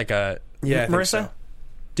 It's like a Marissa.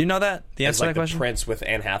 Do you know that? The answer It's to like that the question? Prince with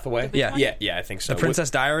Anne Hathaway. Yeah. Yeah, I think so. The Princess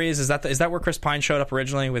Diaries, is that where Chris Pine showed up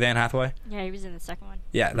originally with Anne Hathaway? Yeah, he was in the second one.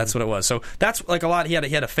 Yeah, that's what it was. So that's like a lot. He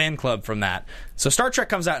had a fan club from that. So Star Trek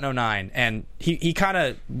comes out in 2009, and he kind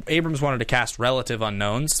of Abrams wanted to cast relative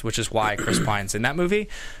unknowns, which is why Chris Pine's in that movie.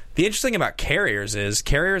 The interesting thing about Carriers is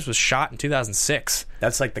Carriers was shot in 2006.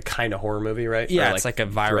 That's like the kind of horror movie, right? Yeah, Or it's like a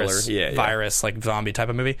virus, like zombie type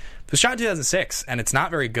of movie. It was shot in 2006, and it's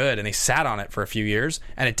not very good. And they sat on it for a few years,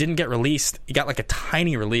 and it didn't get released. It got like a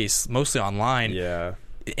tiny release, mostly online. Yeah.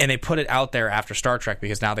 And they put it out there after Star Trek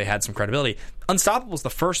because now they had some credibility. Unstoppable was the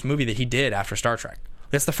first movie that he did after Star Trek.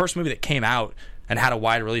 That's the first movie that came out and had a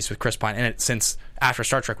wide release with Chris Pine in it since after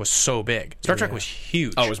Star Trek was so big. Star Trek was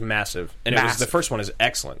huge. Oh, it was massive. And it was the first one is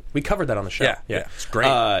excellent. We covered that on the show. Yeah. It's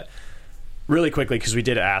great. Really quickly, because we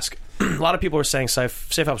did ask, a lot of people were saying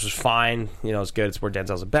Safe House was fine. You know, it's good. It's where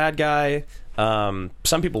Denzel's a bad guy.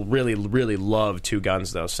 Some people really, really love Two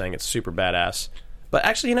Guns, though, saying it's super badass. But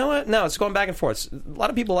actually, you know what? No, it's going back and forth. A lot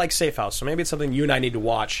of people like Safe House, so maybe it's something you and I need to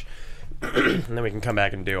watch, and then we can come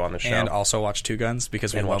back and do on the show. And also watch Two Guns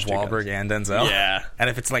because we love Wahlberg and Denzel. Yeah. And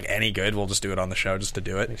if it's like any good, we'll just do it on the show just to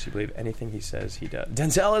do it. Makes you believe anything he says he does.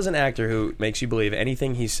 Denzel is an actor who makes you believe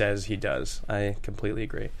anything he says he does. I completely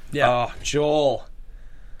agree. Yeah. Oh, Joel.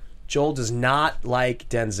 Joel does not like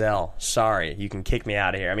Denzel. Sorry, you can kick me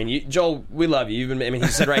out of here. I mean, Joel, we love you. He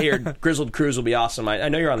said right here, Grizzled Cruise will be awesome. I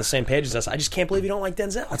know you're on the same page as us. I just can't believe you don't like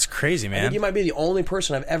Denzel. That's crazy, man. I think you might be the only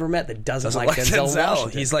person I've ever met that doesn't like Denzel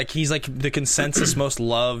Washington. He's like the consensus most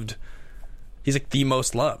loved. He's like the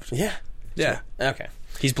most loved. Yeah. Yeah. Okay.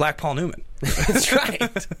 He's Black Paul Newman. That's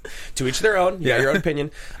right. To each their own. Yeah, your own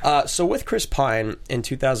opinion. So with Chris Pine in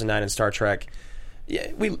 2009 in Star Trek,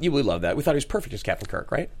 yeah, we love that. We thought he was perfect as Captain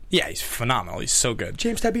Kirk, right? Yeah, he's phenomenal. He's so good.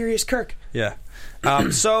 James Tiberius Kirk. Yeah.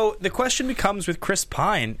 So the question becomes with Chris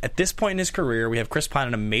Pine. At this point in his career, we have Chris Pine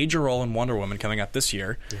in a major role in Wonder Woman coming up this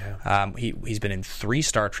year. Yeah. He's been in 3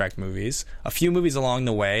 Star Trek movies, a few movies along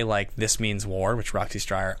the way, like This Means War, which Roxy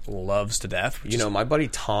Stryer loves to death. You know, my buddy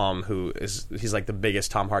Tom, he's like the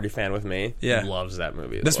biggest Tom Hardy fan with me, loves that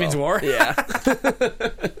movie. This Means War? Yeah.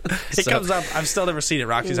 It comes up. I've still never seen it.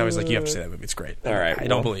 Roxy's always like, you have to see that movie. It's great. All right. I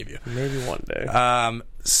don't believe you. Maybe one day.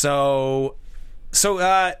 So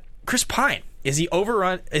Chris Pine. Is he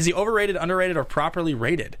overrated, underrated, or properly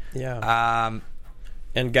rated? Yeah.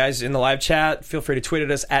 And guys in the live chat, feel free to tweet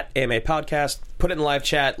at us at AMA Podcast. Put it in the live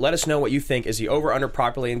chat. Let us know what you think. Is he over, under,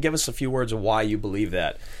 properly? And give us a few words of why you believe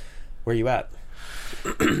that. Where are you at?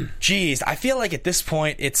 Jeez, I feel like at this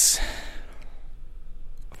point it's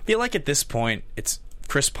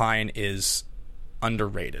Chris Pine is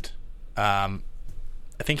underrated. I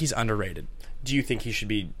think he's underrated. Do you think he should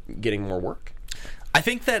be getting more work? I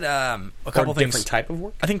think that a couple things. Different type of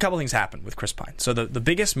work? I think a couple things happened with Chris Pine. So the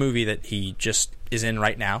biggest movie that he just is in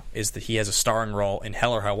right now is that he has a starring role in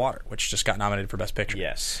Hell or High Water, which just got nominated for Best Picture.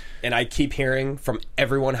 Yes. And I keep hearing from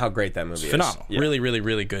everyone how great that movie is. Phenomenal. Yeah. Really, really,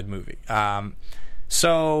 really good movie.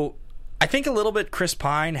 So I think a little bit Chris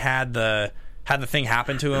Pine had the thing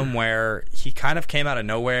happen to him where he kind of came out of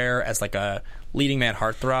nowhere as like a leading man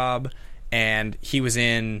heartthrob, and he was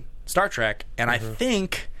in Star Trek, and I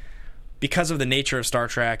think because of the nature of Star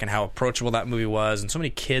Trek and how approachable that movie was, and so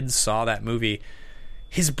many kids saw that movie,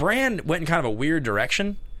 his brand went in kind of a weird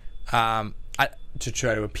direction. To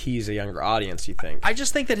try to appease a younger audience, you think? I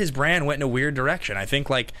just think that his brand went in a weird direction. I think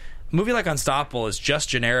like a movie like Unstoppable is just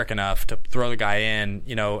generic enough to throw the guy in,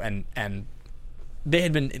 you know, and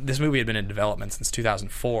this movie had been in development since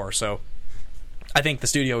 2004, so I think the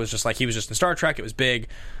studio was just like, he was just in Star Trek, it was big,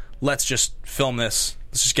 let's just film this,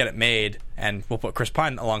 let's just get it made, and we'll put Chris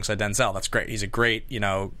Pine alongside Denzel. That's great. He's a great, you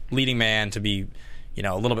know, leading man to be, you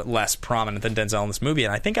know, a little bit less prominent than Denzel in this movie.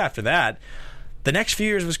 And I think after that, the next few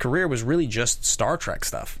years of his career was really just Star Trek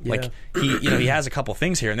stuff. Yeah. Like he has a couple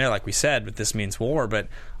things here and there, like we said, but This Means War, but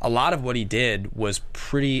a lot of what he did was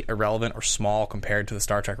pretty irrelevant or small compared to the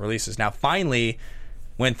Star Trek releases. Now, finally,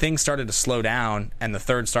 when things started to slow down and the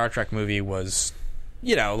third Star Trek movie was,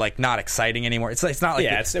 you know, like not exciting anymore. It's not like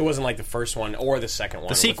it wasn't like the first one or the second one.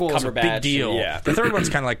 The sequel was a big deal. Yeah. The third one's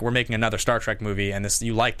kind of like, we're making another Star Trek movie, and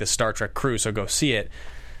you like this Star Trek crew, so go see it.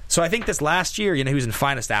 So I think this last year, you know, he was in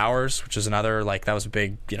Finest Hours, which is another, like, that was a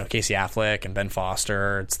big, you know, Casey Affleck and Ben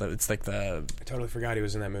Foster. It's like the I totally forgot he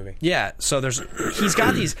was in that movie. Yeah. So he's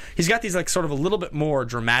got these like sort of a little bit more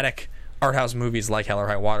dramatic art house movies like Hell or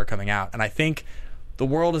High Water coming out, and I think the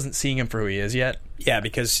world isn't seeing him for who he is yet. Yeah,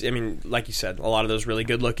 because, I mean, like you said, a lot of those really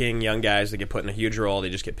good-looking young guys that get put in a huge role, they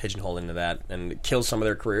just get pigeonholed into that, and it kills some of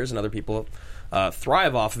their careers, and other people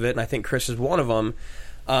thrive off of it, and I think Chris is one of them.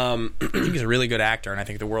 I think he's a really good actor, and I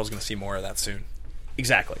think the world's going to see more of that soon.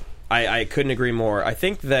 Exactly. I couldn't agree more. I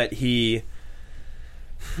think that he...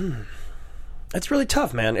 It's really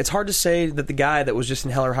tough, man. It's hard to say that the guy that was just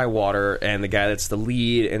in Hell or High Water and the guy that's the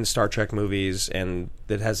lead in Star Trek movies and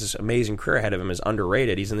that has this amazing career ahead of him is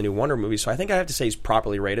underrated. He's in the new Wonder movie, so I think I have to say he's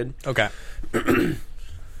properly rated. Okay.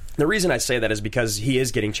 The reason I say that is because he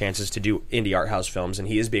is getting chances to do indie art house films, and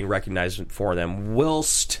he is being recognized for them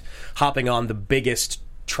whilst hopping on the biggest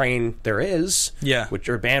train there is, which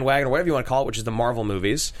or bandwagon or whatever you want to call it, which is the Marvel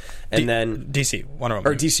movies, and then DC, Wonder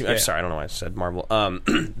Woman, or DC. I'm sorry, I don't know why I said Marvel.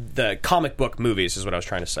 The comic book movies is what I was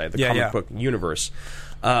trying to say. The comic book universe.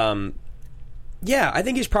 Yeah, I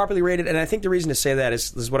think he's properly rated, and I think the reason to say that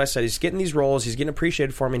is what I said. He's getting these roles, he's getting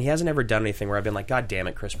appreciated for them, and he hasn't ever done anything where I've been like, God damn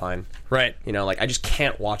it, Chris Pine. Right. You know, like, I just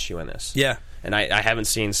can't watch you in this. Yeah. And I haven't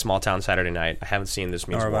seen Small Town Saturday Night. I haven't seen This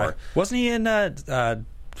Means War. Wasn't he in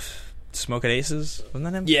Smoking Aces? Wasn't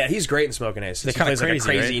that him? Yeah, he's great in Smoking Aces. They're kind of crazy,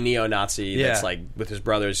 like a crazy right? neo-Nazi that's like with his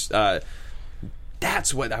brothers.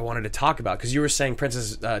 That's what I wanted to talk about, because you were saying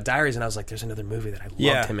Princess Diaries, and I was like, there's another movie that I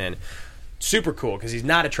loved him in. Super cool, because he's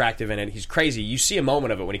not attractive in it. He's crazy. You see a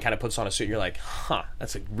moment of it when he kind of puts on a suit, and you're like, huh,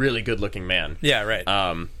 that's a really good-looking man. Yeah,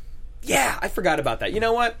 right. Yeah, I forgot about that. You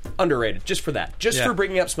know what? Underrated. Just for that. Just for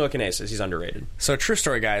bringing up Smoking Aces, he's underrated. So, true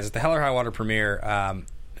story, guys. At the Hell or High Water premiere,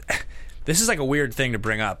 this is like a weird thing to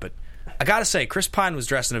bring up, but I gotta say, Chris Pine was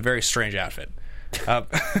dressed in a very strange outfit.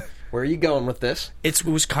 Where are you going with this? It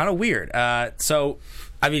was kind of weird. So,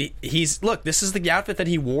 I mean, this is the outfit that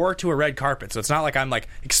he wore to a red carpet, so it's not like I'm, like,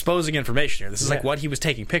 exposing information here. This is, like, what he was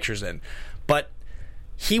taking pictures in. But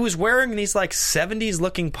he was wearing these, like,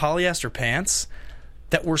 70s-looking polyester pants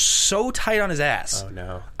that were so tight on his ass. Oh,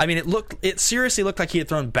 no. I mean, it seriously looked like he had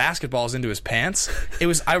thrown basketballs into his pants.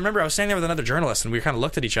 I remember I was standing there with another journalist, and we kind of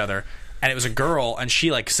looked at each other, and it was a girl, and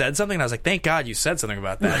she, like, said something, and I was like, thank God you said something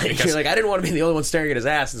about that. Because, you're like, I didn't want to be the only one staring at his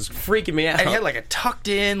ass. It's freaking me out. And he had, like, a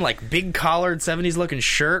tucked-in, like, big-collared, 70s-looking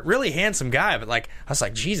shirt. Really handsome guy, but, like, I was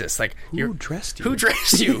like, Jesus, like... Who dressed you? Who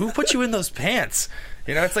dressed you? Who put you in those pants?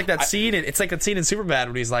 You know, it's like that scene. It's like that scene in Superbad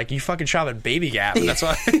when he's like, "You fucking shop at Baby Gap." And that's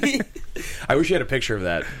why. I wish you had a picture of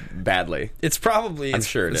that badly. It's probably. I'm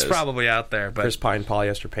sure it's probably out there. But Chris Pine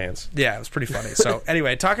polyester pants. Yeah, it was pretty funny. So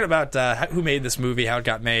anyway, talking about who made this movie, how it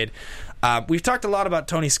got made. We've talked a lot about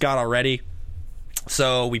Tony Scott already,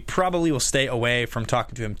 so we probably will stay away from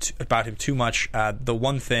talking to him about him too much. The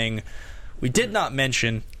one thing we did not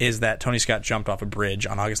mention is that Tony Scott jumped off a bridge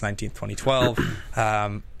on August 19th,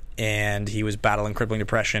 2012. And he was battling crippling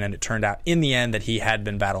depression, and it turned out in the end that he had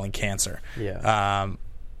been battling cancer. Yeah.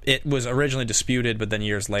 It was originally disputed, but then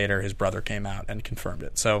years later his brother came out and confirmed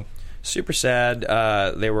it. So super sad.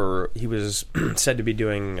 He was said to be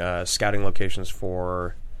doing scouting locations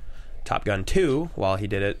for Top Gun 2 while he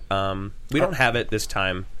did it. We don't have it this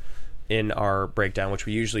time in our breakdown, which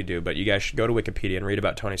we usually do, but you guys should go to Wikipedia and read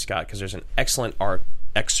about Tony Scott, because there's an excellent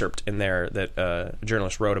excerpt in there that a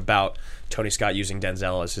journalist wrote about Tony Scott using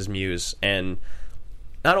Denzel as his muse. And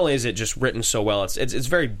not only is it just written so well, it's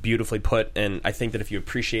very beautifully put, and I think that if you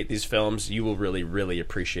appreciate these films, you will really, really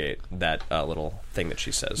appreciate that little thing that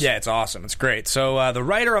she says. Yeah, it's awesome. It's great. So the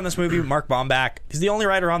writer on this movie, Mark Baumbach, he's the only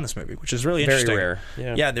writer on this movie, which is really interesting. Very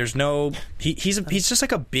rare. Yeah, there's no... He's just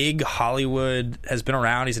like a big Hollywood, has been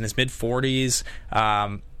around. He's in his mid-40s.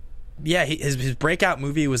 His breakout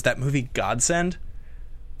movie was that movie Godsend.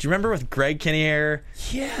 Do you remember with Greg Kinnear?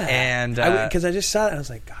 Yeah. And because I just saw it and I was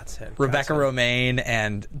like, Godsend. Rebecca Romaine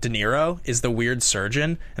and De Niro is the weird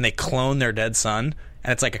surgeon, and they clone their dead son,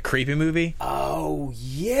 and it's like a creepy movie. Oh,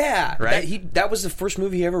 yeah. Right? That was the first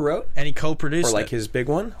movie he ever wrote? And he co-produced Or like his big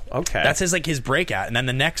one? Okay. That's his breakout. And then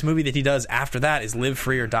the next movie that he does after that is Live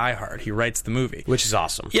Free or Die Hard. He writes the movie. Which is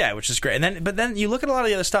awesome. Yeah, which is great. But then you look at a lot of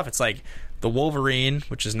the other stuff, it's like The Wolverine,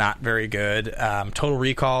 which is not very good. Total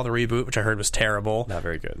Recall, the reboot, which I heard was terrible. Not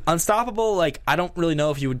very good. Unstoppable, like, I don't really know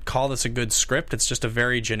if you would call this a good script. It's just a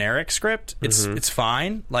very generic script. It's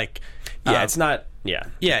fine. Like, it's not... Yeah.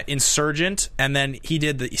 Yeah, Insurgent, and then he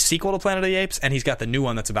did the sequel to Planet of the Apes, and he's got the new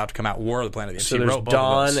one that's about to come out, War of the Planet of the Apes. So he there's wrote both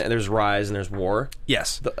Dawn, of those. and there's Rise, and there's War.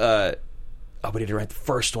 Yes. But he didn't write the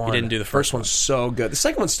first one. He didn't do the first one. One's so good. The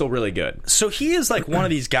second one's still really good. So he is like one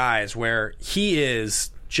of these guys where he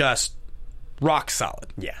is just rock solid.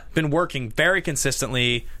 Yeah. Been working very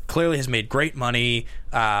consistently, clearly has made great money,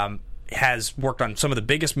 has worked on some of the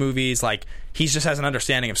biggest movies. Like, he just has an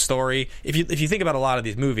understanding of story. If you think about a lot of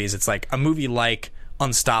these movies, it's like a movie like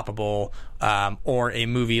Unstoppable, or a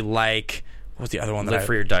movie like, what's the other one? Live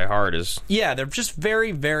Free or Die Hard is... Yeah, they're just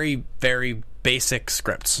very, very, very basic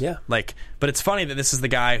scripts. Yeah. Like, but it's funny that this is the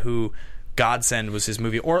guy who Godsend was his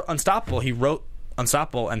movie, or Unstoppable. He wrote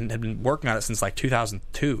Unstoppable and had been working on it since like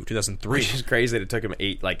 2002, 2003. Which is crazy that it took him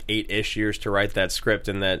 8-ish years to write that script,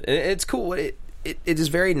 and that it's cool. It is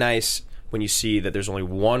very nice when you see that there's only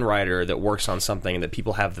one writer that works on something and that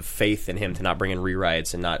people have the faith in him to not bring in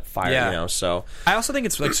rewrites and not fire. Yeah. So I also think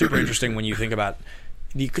it's like super interesting when you think about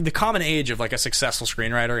the common age of like a successful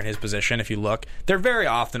screenwriter in his position. If you look, they're very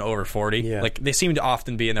often over 40. Yeah. Like they seem to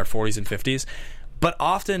often be in their 40s and 50s. But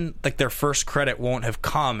often, like, their first credit won't have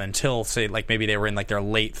come until, say, like, maybe they were in, like, their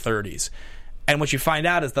late 30s. And what you find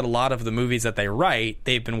out is that a lot of the movies that they write,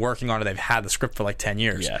 they've been working on, or they've had the script for, like, 10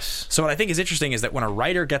 years. Yes. So what I think is interesting is that when a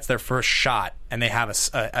writer gets their first shot and they have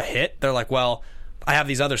a hit, they're like, well, I have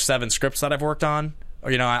these other 7 scripts that I've worked on,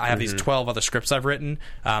 or, you know, I have these 12 other scripts I've written.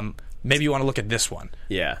 Maybe you want to look at this one.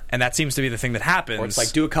 Yeah. And that seems to be the thing that happens. Or it's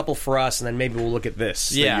like, do a couple for us, and then maybe we'll look at this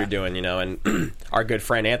that you're doing, you know. And our good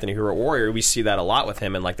friend Anthony, who wrote Warrior, we see that a lot with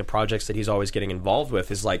him, and like the projects that he's always getting involved with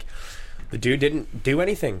is like, the dude didn't do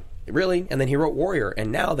anything, really, and then he wrote Warrior,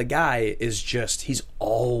 and now the guy is just, he's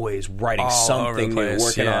always writing all something over the new, place,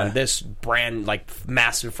 working on this brand, like,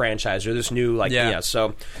 massive franchise, or this new, like,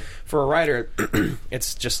 so for a writer,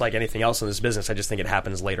 it's just like anything else in this business. I just think it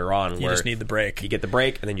happens later on. You where just need the break. You get the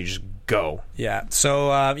break, and then you just go. Yeah.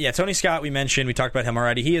 So, Tony Scott, we talked about him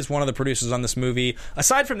already. He is one of the producers on this movie.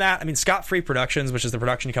 Aside from that, I mean, Scott Free Productions, which is the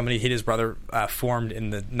production company he and his brother formed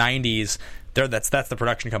in the 90s, that's the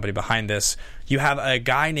production company behind this. You have a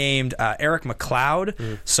guy named Eric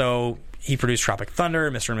McLeod. So he produced Tropic Thunder,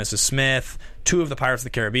 Mr. and Mrs. Smith, 2 of the Pirates of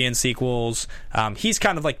the Caribbean sequels. He's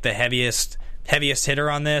kind of like the heaviest hitter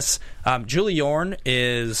on this. Julie Yorn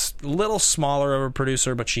is a little smaller of a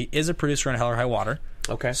producer, but she is a producer on Hell or High Water.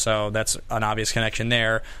 Okay. So that's an obvious connection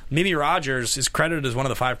there. Mimi Rogers is credited as one of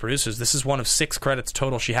the 5 producers. This is one of 6 credits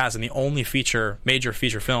total she has, and the only major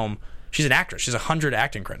feature film. She's an actress. She's 100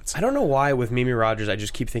 acting credits. I don't know why with Mimi Rogers I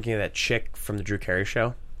just keep thinking of that chick from the Drew Carey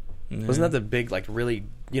Show. Wasn't that the big, like, really...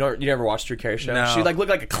 You never watched Drew Carey Show? No. She, like, looked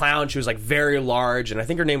like a clown. She was, like, very large, and I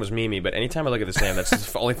think her name was Mimi, but anytime I look at this name, that's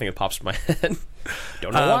the only thing that pops in my head.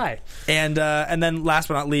 Don't know why. And then last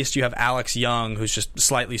but not least, you have Alex Young, who's just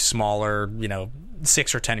slightly smaller,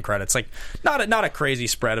 6 or 10 credits. Like, not a crazy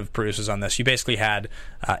spread of producers on this. You basically had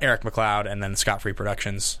Eric McLeod and then Scott Free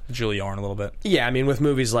Productions, Julie Yorn a little bit. Yeah, I mean, with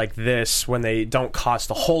movies like this, when they don't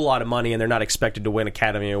cost a whole lot of money and they're not expected to win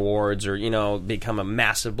Academy Awards or, become a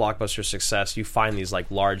massive blockbuster success, you find these,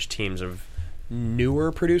 like, large teams of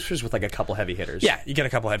newer producers with, like, a couple heavy hitters. Yeah, you get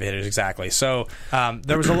a couple heavy hitters, exactly. So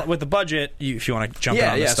there was with the budget, if you want to jump in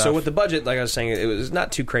on this stuff. So with the budget, like I was saying, it was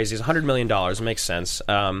not too crazy. It's $100 million. It makes sense.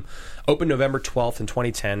 Opened November 12th in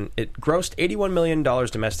 2010. It grossed $81 million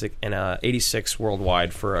domestic and 86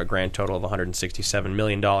 worldwide for a grand total of $167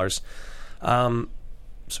 million.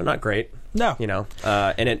 So not great. No.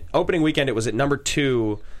 And at opening weekend, it was at number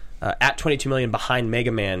 2 at $22 million behind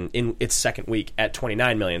Mega Man in its second week at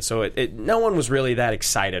 $29 million. So no one was really that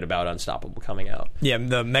excited about Unstoppable coming out. Yeah,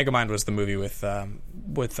 the Megamind was the movie with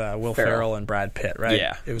Will Ferrell and Brad Pitt, right?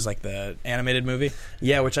 Yeah. It was like the animated movie.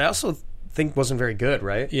 Yeah, which I also think wasn't very good,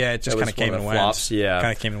 right? Yeah, it just kind of came and went. Flops. Yeah,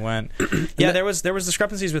 kind of came and went. Yeah, there was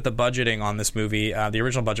discrepancies with the budgeting on this movie. The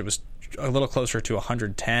original budget was a little closer to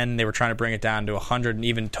 110. They were trying to bring it down to 100, and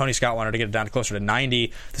even Tony Scott wanted to get it down to closer to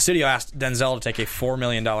 90. The studio asked Denzel to take a $4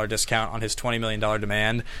 million discount on his $20 million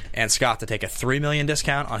demand, and Scott to take a $3 million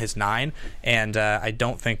discount on his $9 million. And I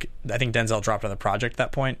think Denzel dropped out of the project at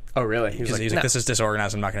that point. Oh, really? He was like, this is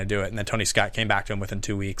disorganized. I'm not going to do it. And then Tony Scott came back to him within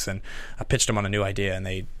 2 weeks and pitched him on a new idea, and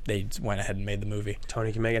they went ahead and made the movie.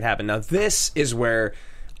 Tony can make it happen. Now, this is where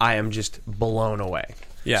I am just blown away.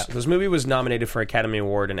 Yeah. So this movie was nominated for Academy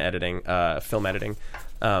Award in editing, film editing,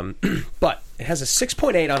 but it has a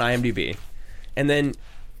 6.8 on IMDb, and then,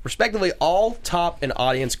 respectively, all top and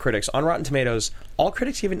audience critics on Rotten Tomatoes, all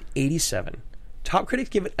critics give it an 87. Top critics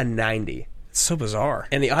give it a 90. It's so bizarre.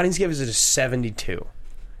 And the audience gives it a 72.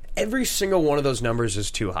 Every single one of those numbers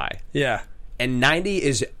is too high. Yeah. And 90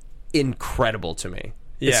 is incredible to me.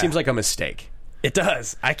 Yeah. It seems like a mistake. It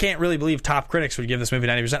does. I can't really believe top critics would give this movie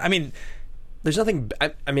 90%. I mean, there's nothing...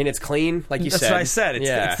 I mean, it's clean, like you said. That's what I said.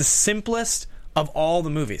 It's the simplest of all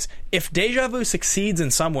the movies. If Deja Vu succeeds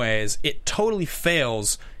in some ways, it totally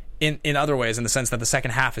fails in other ways, in the sense that the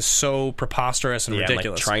second half is so preposterous and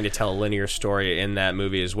ridiculous. Like trying to tell a linear story in that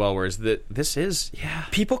movie as well, whereas this is... Yeah.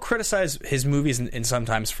 People criticize his movies in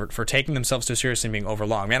sometimes for taking themselves too seriously and being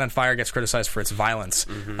overlong. Man on Fire gets criticized for its violence.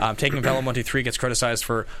 Mm-hmm. Taking Pelham 123 gets criticized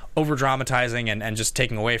for over-dramatizing and just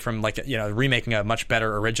taking away from, remaking a much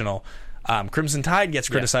better original. Crimson Tide gets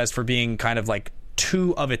criticized for being kind of like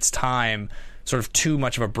too of its time, sort of too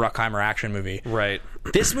much of a Bruckheimer action movie. Right.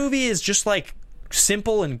 This movie is just like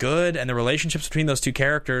simple and good, and the relationships between those two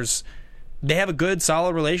characters, they have a good,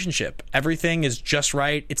 solid relationship. Everything is just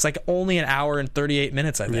right. It's like only an hour and 38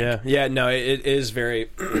 minutes, I think. Yeah. No, it is very,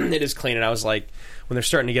 it is clean. And I was like, when they're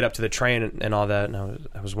starting to get up to the train and all that, and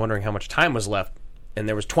I was wondering how much time was left. And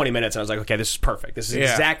there was 20 minutes, and I was like, okay, this is perfect. This is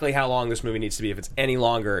exactly how long this movie needs to be. If it's any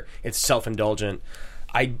longer, it's self-indulgent.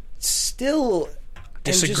 I still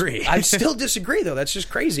disagree. I still disagree, though. That's just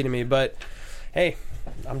crazy to me. But, hey,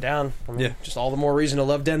 I'm down. Just all the more reason to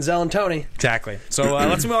love Denzel and Tony. Exactly. So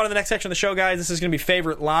let's move on to the next section of the show, guys. This is going to be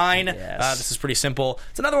favorite line. Yes. This is pretty simple.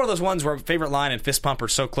 It's another one of those ones where favorite line and fist pump are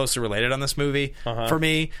so closely related on this movie for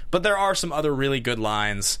me. But there are some other really good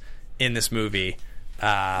lines in this movie.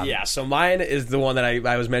 So mine is the one that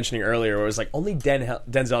I was mentioning earlier, where it was like, only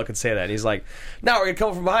Denzel could say that. And he's like, now we're going to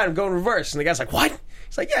come from behind, I'm going reverse. And the guy's like, what?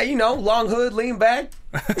 He's like, yeah, long hood, lean back.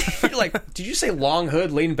 You're like, did you say long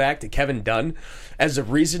hood, lean back to Kevin Dunn as a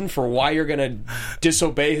reason for why you're going to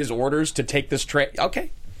disobey his orders to take this train? Okay.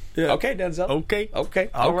 Yeah. Okay, Denzel. Okay.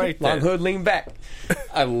 All right. Long hood, lean back.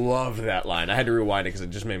 I love that line. I had to rewind it because it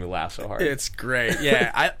just made me laugh so hard. It's great.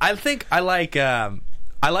 Yeah, I think I like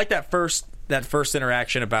that first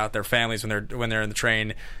interaction about their families when they're in the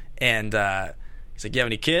train, and he's like, you have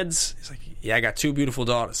any kids? He's like, yeah, I got 2 beautiful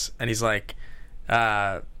daughters. And he's like,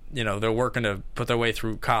 they're working to put their way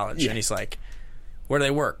through college. And he's like, where do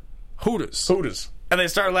they work? Hooters. And they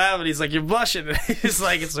start laughing. He's like, you're blushing. And he's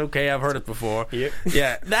like, it's okay, I've heard it before. Yep.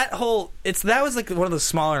 Yeah, that was like one of the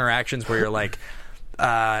small interactions where you're like,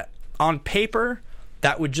 on paper,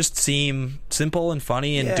 that would just seem simple and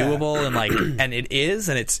funny and doable, and like, and it is,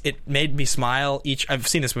 and it made me smile I've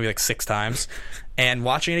seen this movie like 6 times, and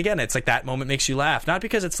watching it again, it's like that moment makes you laugh, not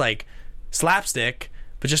because it's like slapstick,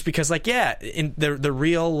 but just because like, in the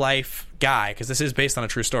real life guy, because this is based on a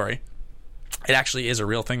true story. It actually is a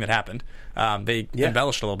real thing that happened. They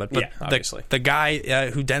embellished a little bit, but obviously the guy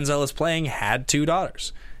who Denzel is playing had 2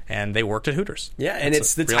 daughters. And they worked at Hooters. Yeah, and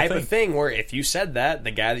it's the type of thing where if you said that,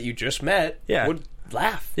 the guy that you just met would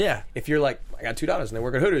laugh. Yeah. If you're like, I got 2 daughters and they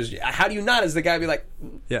work at Hooters, how do you not as the guy be like...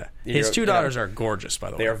 Yeah. His 2 daughters are gorgeous, by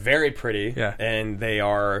the way. They are very pretty. Yeah. And they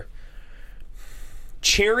are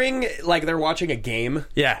cheering like they're watching a game.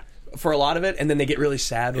 Yeah. For a lot of it, and then they get really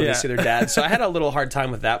sad when they see their dad. So I had a little hard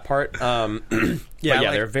time with that part.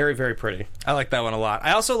 They're very, very pretty. I like that one a lot.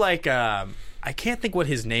 I also like... I can't think what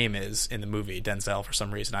his name is in the movie, Denzel, for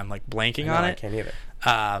some reason. I'm like blanking on it. I can't either.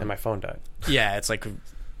 And my phone died. Yeah, it's like... Can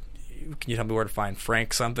you tell me where to find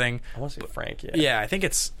Frank something? I want to say Frank, yeah. Yeah, I think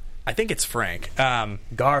it's Frank.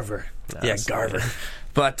 Garver. No, Garver.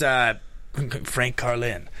 But Frank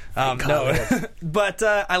Carlin. No. But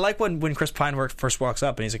I like when Chris Pine first walks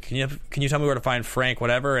up and he's like, can you tell me where to find Frank,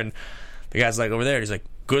 whatever? And the guy's like, over there. And he's like,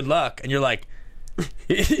 good luck. And you're like,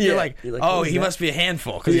 you're like, oh, he must be a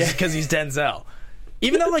handful because he's Denzel.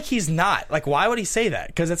 Even though, like, he's not. Like, why would he say that?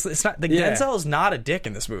 Because it's not... Denzel is not a dick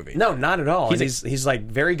in this movie. No, not at all. He's like,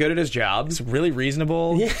 very good at his job. He's really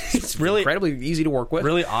reasonable. Yeah, it's really... incredibly easy to work with.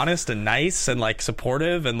 Really honest and nice and, like,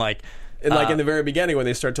 supportive and, like... And, like, in the very beginning, when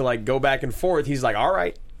they start to, like, go back and forth, he's like, all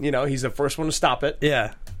right. He's the first one to stop it.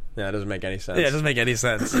 Yeah. Yeah, it doesn't make any sense. Yeah, it doesn't make any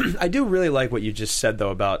sense. I do really like what you just said,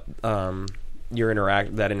 though, about...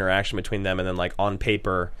 that interaction between them, and then like on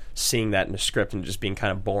paper seeing that in the script and just being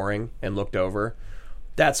kind of boring and looked over.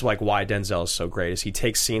 That's like why Denzel is so great, is he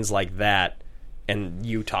takes scenes like that and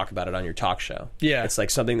you talk about it on your talk show. Yeah, it's like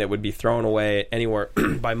something that would be thrown away anywhere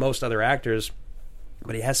by most other actors,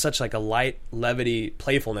 but he has such like a light levity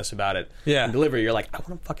playfulness about it. Yeah, and delivery, you're like, I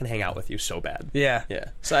want to fucking hang out with you so bad. Yeah.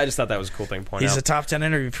 So I just thought that was a cool thing to point out. He's a top 10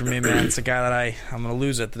 interview for me, man. It's a guy that I'm going to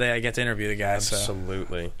lose it the day I get to interview the guy.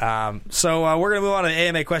 Absolutely. So we're going to move on to the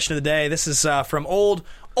AMA question of the day. This is from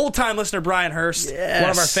old-time listener Brian Hurst, one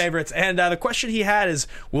of our favorites. And the question he had is,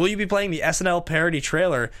 will you be playing the SNL parody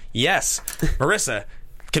trailer? Yes. Marissa,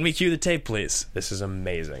 can we cue the tape, please? This is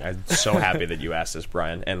amazing. I'm so happy that you asked this,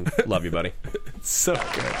 Brian, and love you, buddy. It's so good.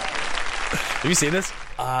 Have you seen this?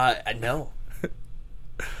 No.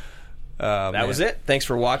 That was it. Thanks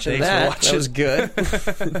for watching. That was good.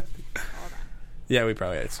 Yeah, we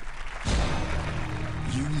probably had.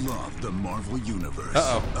 You love the Marvel Universe.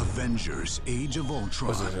 Avengers, Age of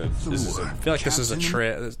Ultron, Thor. I feel like this is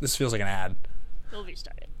this feels like an ad. We'll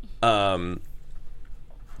restart it.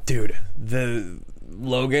 Dude, the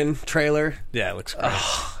Logan trailer. Yeah, it looks great.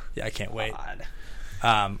 Yeah, I can't wait.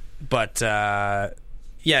 But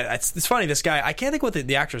it's funny. This guy, I can't think what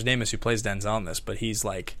the actor's name is who plays Denzel in this, but he's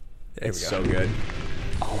like, it's so good.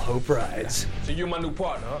 All hope rides. So you're my new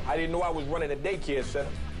partner, huh? I didn't know I was running a daycare center.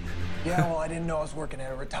 Yeah, well, I didn't know I was working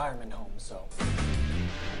at a retirement home, so.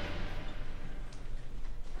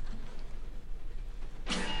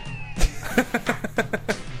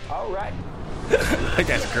 All right. That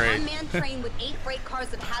guy's great. A one-man train with 8 freight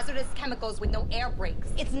cars of hazardous chemicals with no air brakes.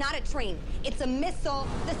 It's not a train. It's a missile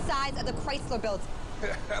the size of the Chrysler Building.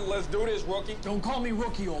 Let's do this, rookie. Don't call me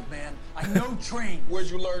rookie, old man. I know trains. Where'd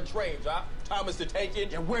you learn trains, huh? Thomas the Tank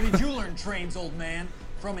Engine? Yeah, where did you learn trains, old man?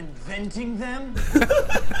 From inventing them?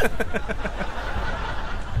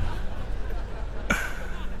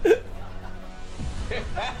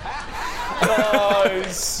 Oh,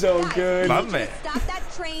 it's so good. My man. Stop that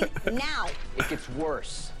train now. It gets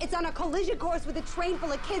worse. It's on a collision course with a train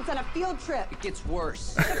full of kids on a field trip. It gets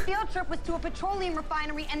worse. The field trip was to a petroleum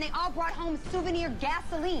refinery, and they all brought home souvenir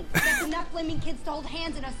gasoline. That's enough flaming kids to hold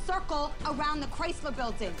hands in a circle around the Chrysler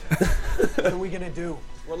Building. What are we gonna do?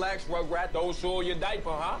 Relax, Rugrat. Don't soil your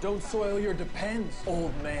diaper, huh? Don't soil your Depends,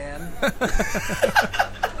 old man.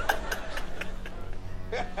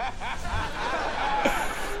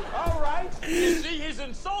 All right. You see, he's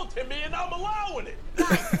insulting me, and I'm allowing it.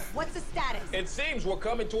 Guys, what's the status? It seems we're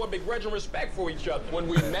coming to a begrudging respect for each other. When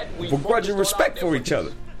we met, we begrudging respect for each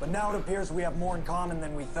other. But now it appears we have more in common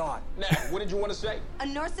than we thought. Now, what did you want to say? A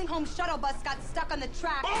nursing home shuttle bus got stuck on the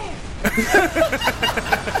track.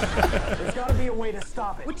 There's got to be a way to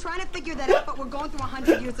stop it. We're trying to figure that out, but we're going through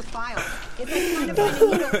 100 years of files. It's like trying to find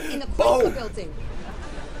a needle in the Chrysler Building.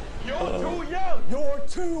 You're too young. You're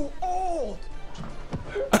too old.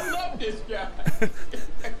 I love this guy.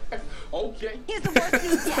 Okay. Here's the worst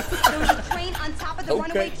news yet. There was a train on top of the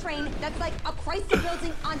runaway train that's like a Chrysler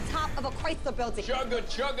Building on top of a Chrysler Building. Chugga,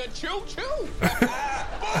 chugga, choo, choo.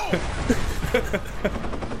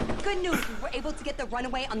 Boom. Good news. We were able to get the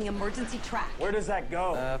runaway on the emergency track. Where does that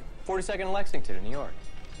go? 42nd and Lexington in New York.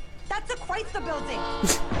 That's a Chrysler Building.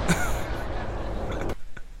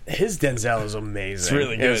 His Denzel is amazing. It's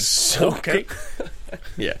really good. It's so good.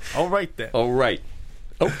 Yeah. All right then. All right.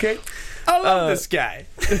 Okay. I love this guy.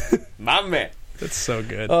 My man. That's so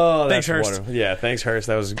good. Oh, thanks, that's Hurst. wonderful. Yeah, thanks, Hurst.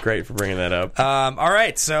 That was great for bringing that up. All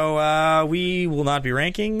right, so we will not be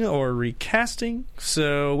ranking or recasting.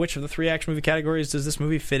 So, which of the 3 action movie categories does this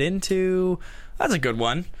movie fit into? That's a good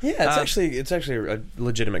one. Yeah, it's actually a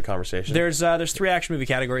legitimate conversation. There's 3 action movie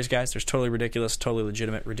categories, guys. There's totally ridiculous, totally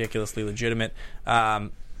legitimate, ridiculously legitimate.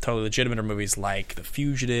 Totally legitimate are movies like The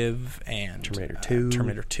Fugitive and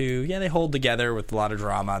Terminator 2. Yeah, they hold together with a lot of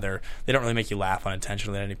drama. They don't really make you laugh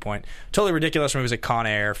unintentionally at any point. Totally ridiculous are movies like Con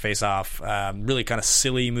Air, Face Off, really kind of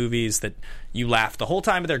silly movies that you laugh the whole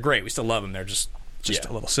time, but they're great. We still love them. They're just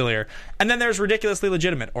a little sillier. And then there's ridiculously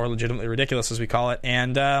legitimate, or legitimately ridiculous as we call it.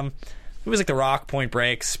 And movies like The Rock, Point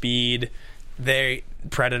Break, Speed,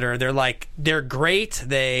 Predator. They're great.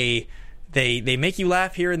 They make you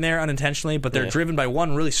laugh here and there unintentionally, but they're driven by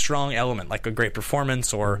one really strong element, like a great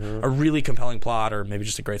performance or a really compelling plot or maybe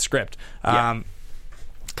just a great script. God,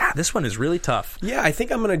 this one is really tough. Yeah, I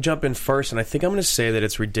think I'm going to jump in first, and I think I'm going to say that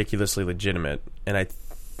it's ridiculously legitimate. And I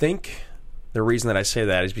think the reason that I say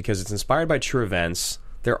that is because it's inspired by true events.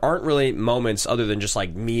 There aren't really moments other than just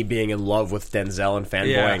like me being in love with Denzel and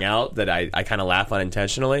fanboying out that I kind of laugh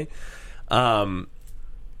unintentionally. I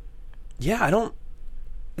don't...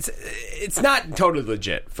 It's not totally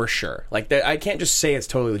legit, for sure. Like, I can't just say it's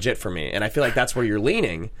totally legit for me, and I feel like that's where you're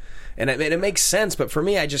leaning, and it makes sense. But for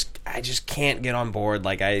me, I just can't get on board.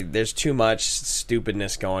 Like, there's too much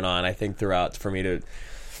stupidness going on, I think, throughout for me to.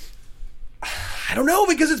 I don't know,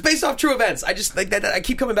 because it's based off true events. I just like that. I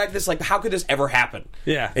keep coming back to this. Like, how could this ever happen?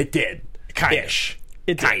 Yeah, it did. Kind-ish.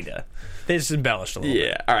 It kinda. They just embellished a little bit.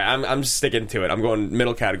 Yeah, all right, I'm sticking to it. I'm going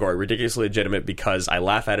middle category, ridiculously legitimate, because I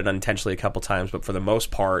laugh at it unintentionally a couple times, but for the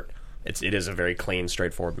most part, it is a very clean,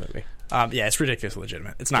 straightforward movie. Yeah, it's ridiculously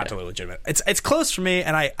legitimate. It's not totally legitimate. It's close for me,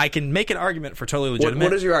 and I can make an argument for totally legitimate.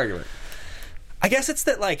 What is your argument? I guess it's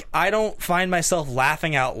that, like, I don't find myself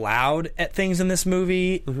laughing out loud at things in this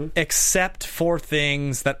movie, except for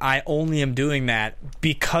things that I only am doing that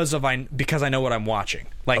because I know what I'm watching.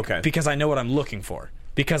 Like, because I know what I'm looking for.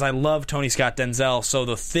 Because I love Tony Scott Denzel, so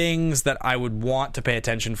the things that I would want to pay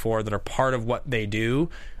attention for that are part of what they do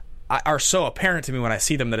are so apparent to me when I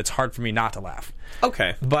see them that it's hard for me not to laugh.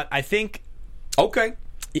 Okay. But I think...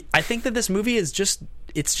 I think that this movie is just...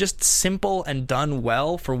 It's just simple and done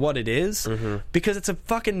well for what it is, because it's a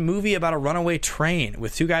fucking movie about a runaway train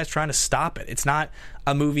with 2 guys trying to stop it. It's not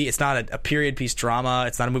a movie. It's not a period piece drama.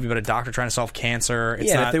 It's not a movie about a doctor trying to solve cancer.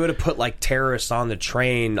 It's not, if they would have put like terrorists on the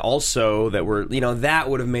train also that were, that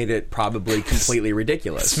would have made it probably completely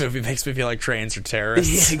ridiculous. This movie makes me feel like trains are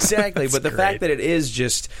terrorists. Yeah, exactly. But the fact that it is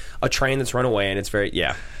just a train that's run away and it's very,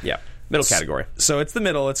 middle category. So it's the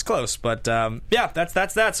middle. It's close. But, that's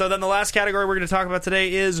that. So then the last category we're going to talk about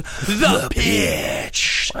today is The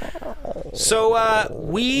Pitch. So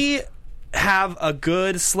we have a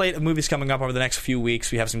good slate of movies coming up over the next few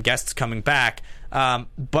weeks. We have some guests coming back.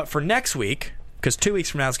 But for next week, because 2 weeks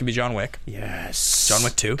from now it's going to be John Wick. Yes. John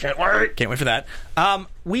Wick 2. Can't wait for that.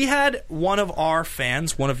 We had one of our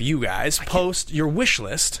fans, one of you guys, post your wish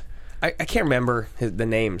list. I can't remember the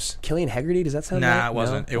names. Killian Haggerty, does that sound right? Nah, it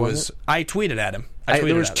wasn't. No, it was. I tweeted at him.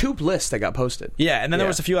 There was 2 lists that got posted. Yeah, and then there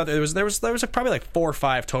was a few other. There was probably like 4 or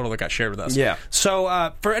 5 total that got shared with us. Yeah.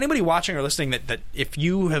 So for anybody watching or listening, that if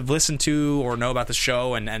you have listened to or know about the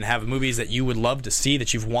show and have movies that you would love to see,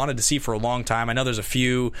 that you've wanted to see for a long time, I know there's a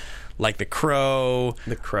few like The Crow.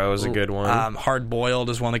 The Crow is a good one. Hard Boiled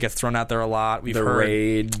is one that gets thrown out there a lot. We've heard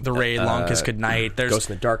Raid. The Raid, Long Kiss Goodnight. There's Ghost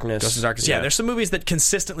in the Darkness. Ghost in the Darkness. Yeah, there's some movies that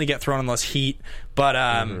consistently get thrown in less heat.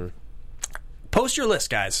 But post your list,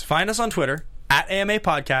 guys. Find us on Twitter. At AMA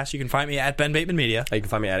Podcast. You can find me at Ben Bateman Media. You can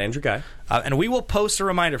find me at Andrew Guy. And we will post a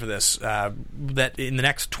reminder for this that in the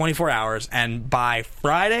next 24 hours. And by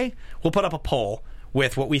Friday, we'll put up a poll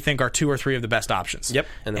with what we think are 2 or 3 of the best options. Yep.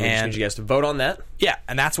 And then we just need you guys to vote on that. Yeah.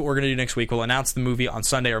 And that's what we're going to do next week. We'll announce the movie on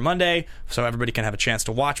Sunday or Monday so everybody can have a chance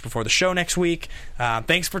to watch before the show next week.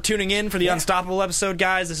 Thanks for tuning in for the Unstoppable episode,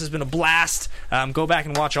 guys. This has been a blast. Go back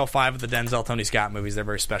and watch all 5 of the Denzel Tony Scott movies. They're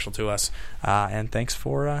very special to us. And thanks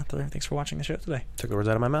for watching the show today. Took the words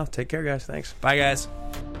out of my mouth. Take care, guys. Thanks. Bye, guys.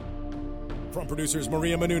 From producers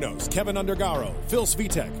Maria Menounos, Kevin Undergaro, Phil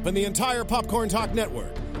Svitek, and the entire Popcorn Talk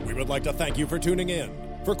Network, we would like to thank you for tuning in.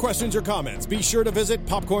 For questions or comments, be sure to visit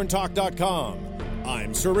popcorntalk.com.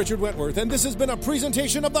 I'm Sir Richard Wentworth, and this has been a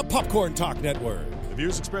presentation of the Popcorn Talk Network. The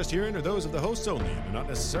views expressed herein are those of the hosts only and do not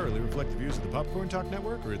necessarily reflect the views of the Popcorn Talk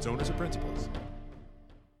Network or its owners or principals.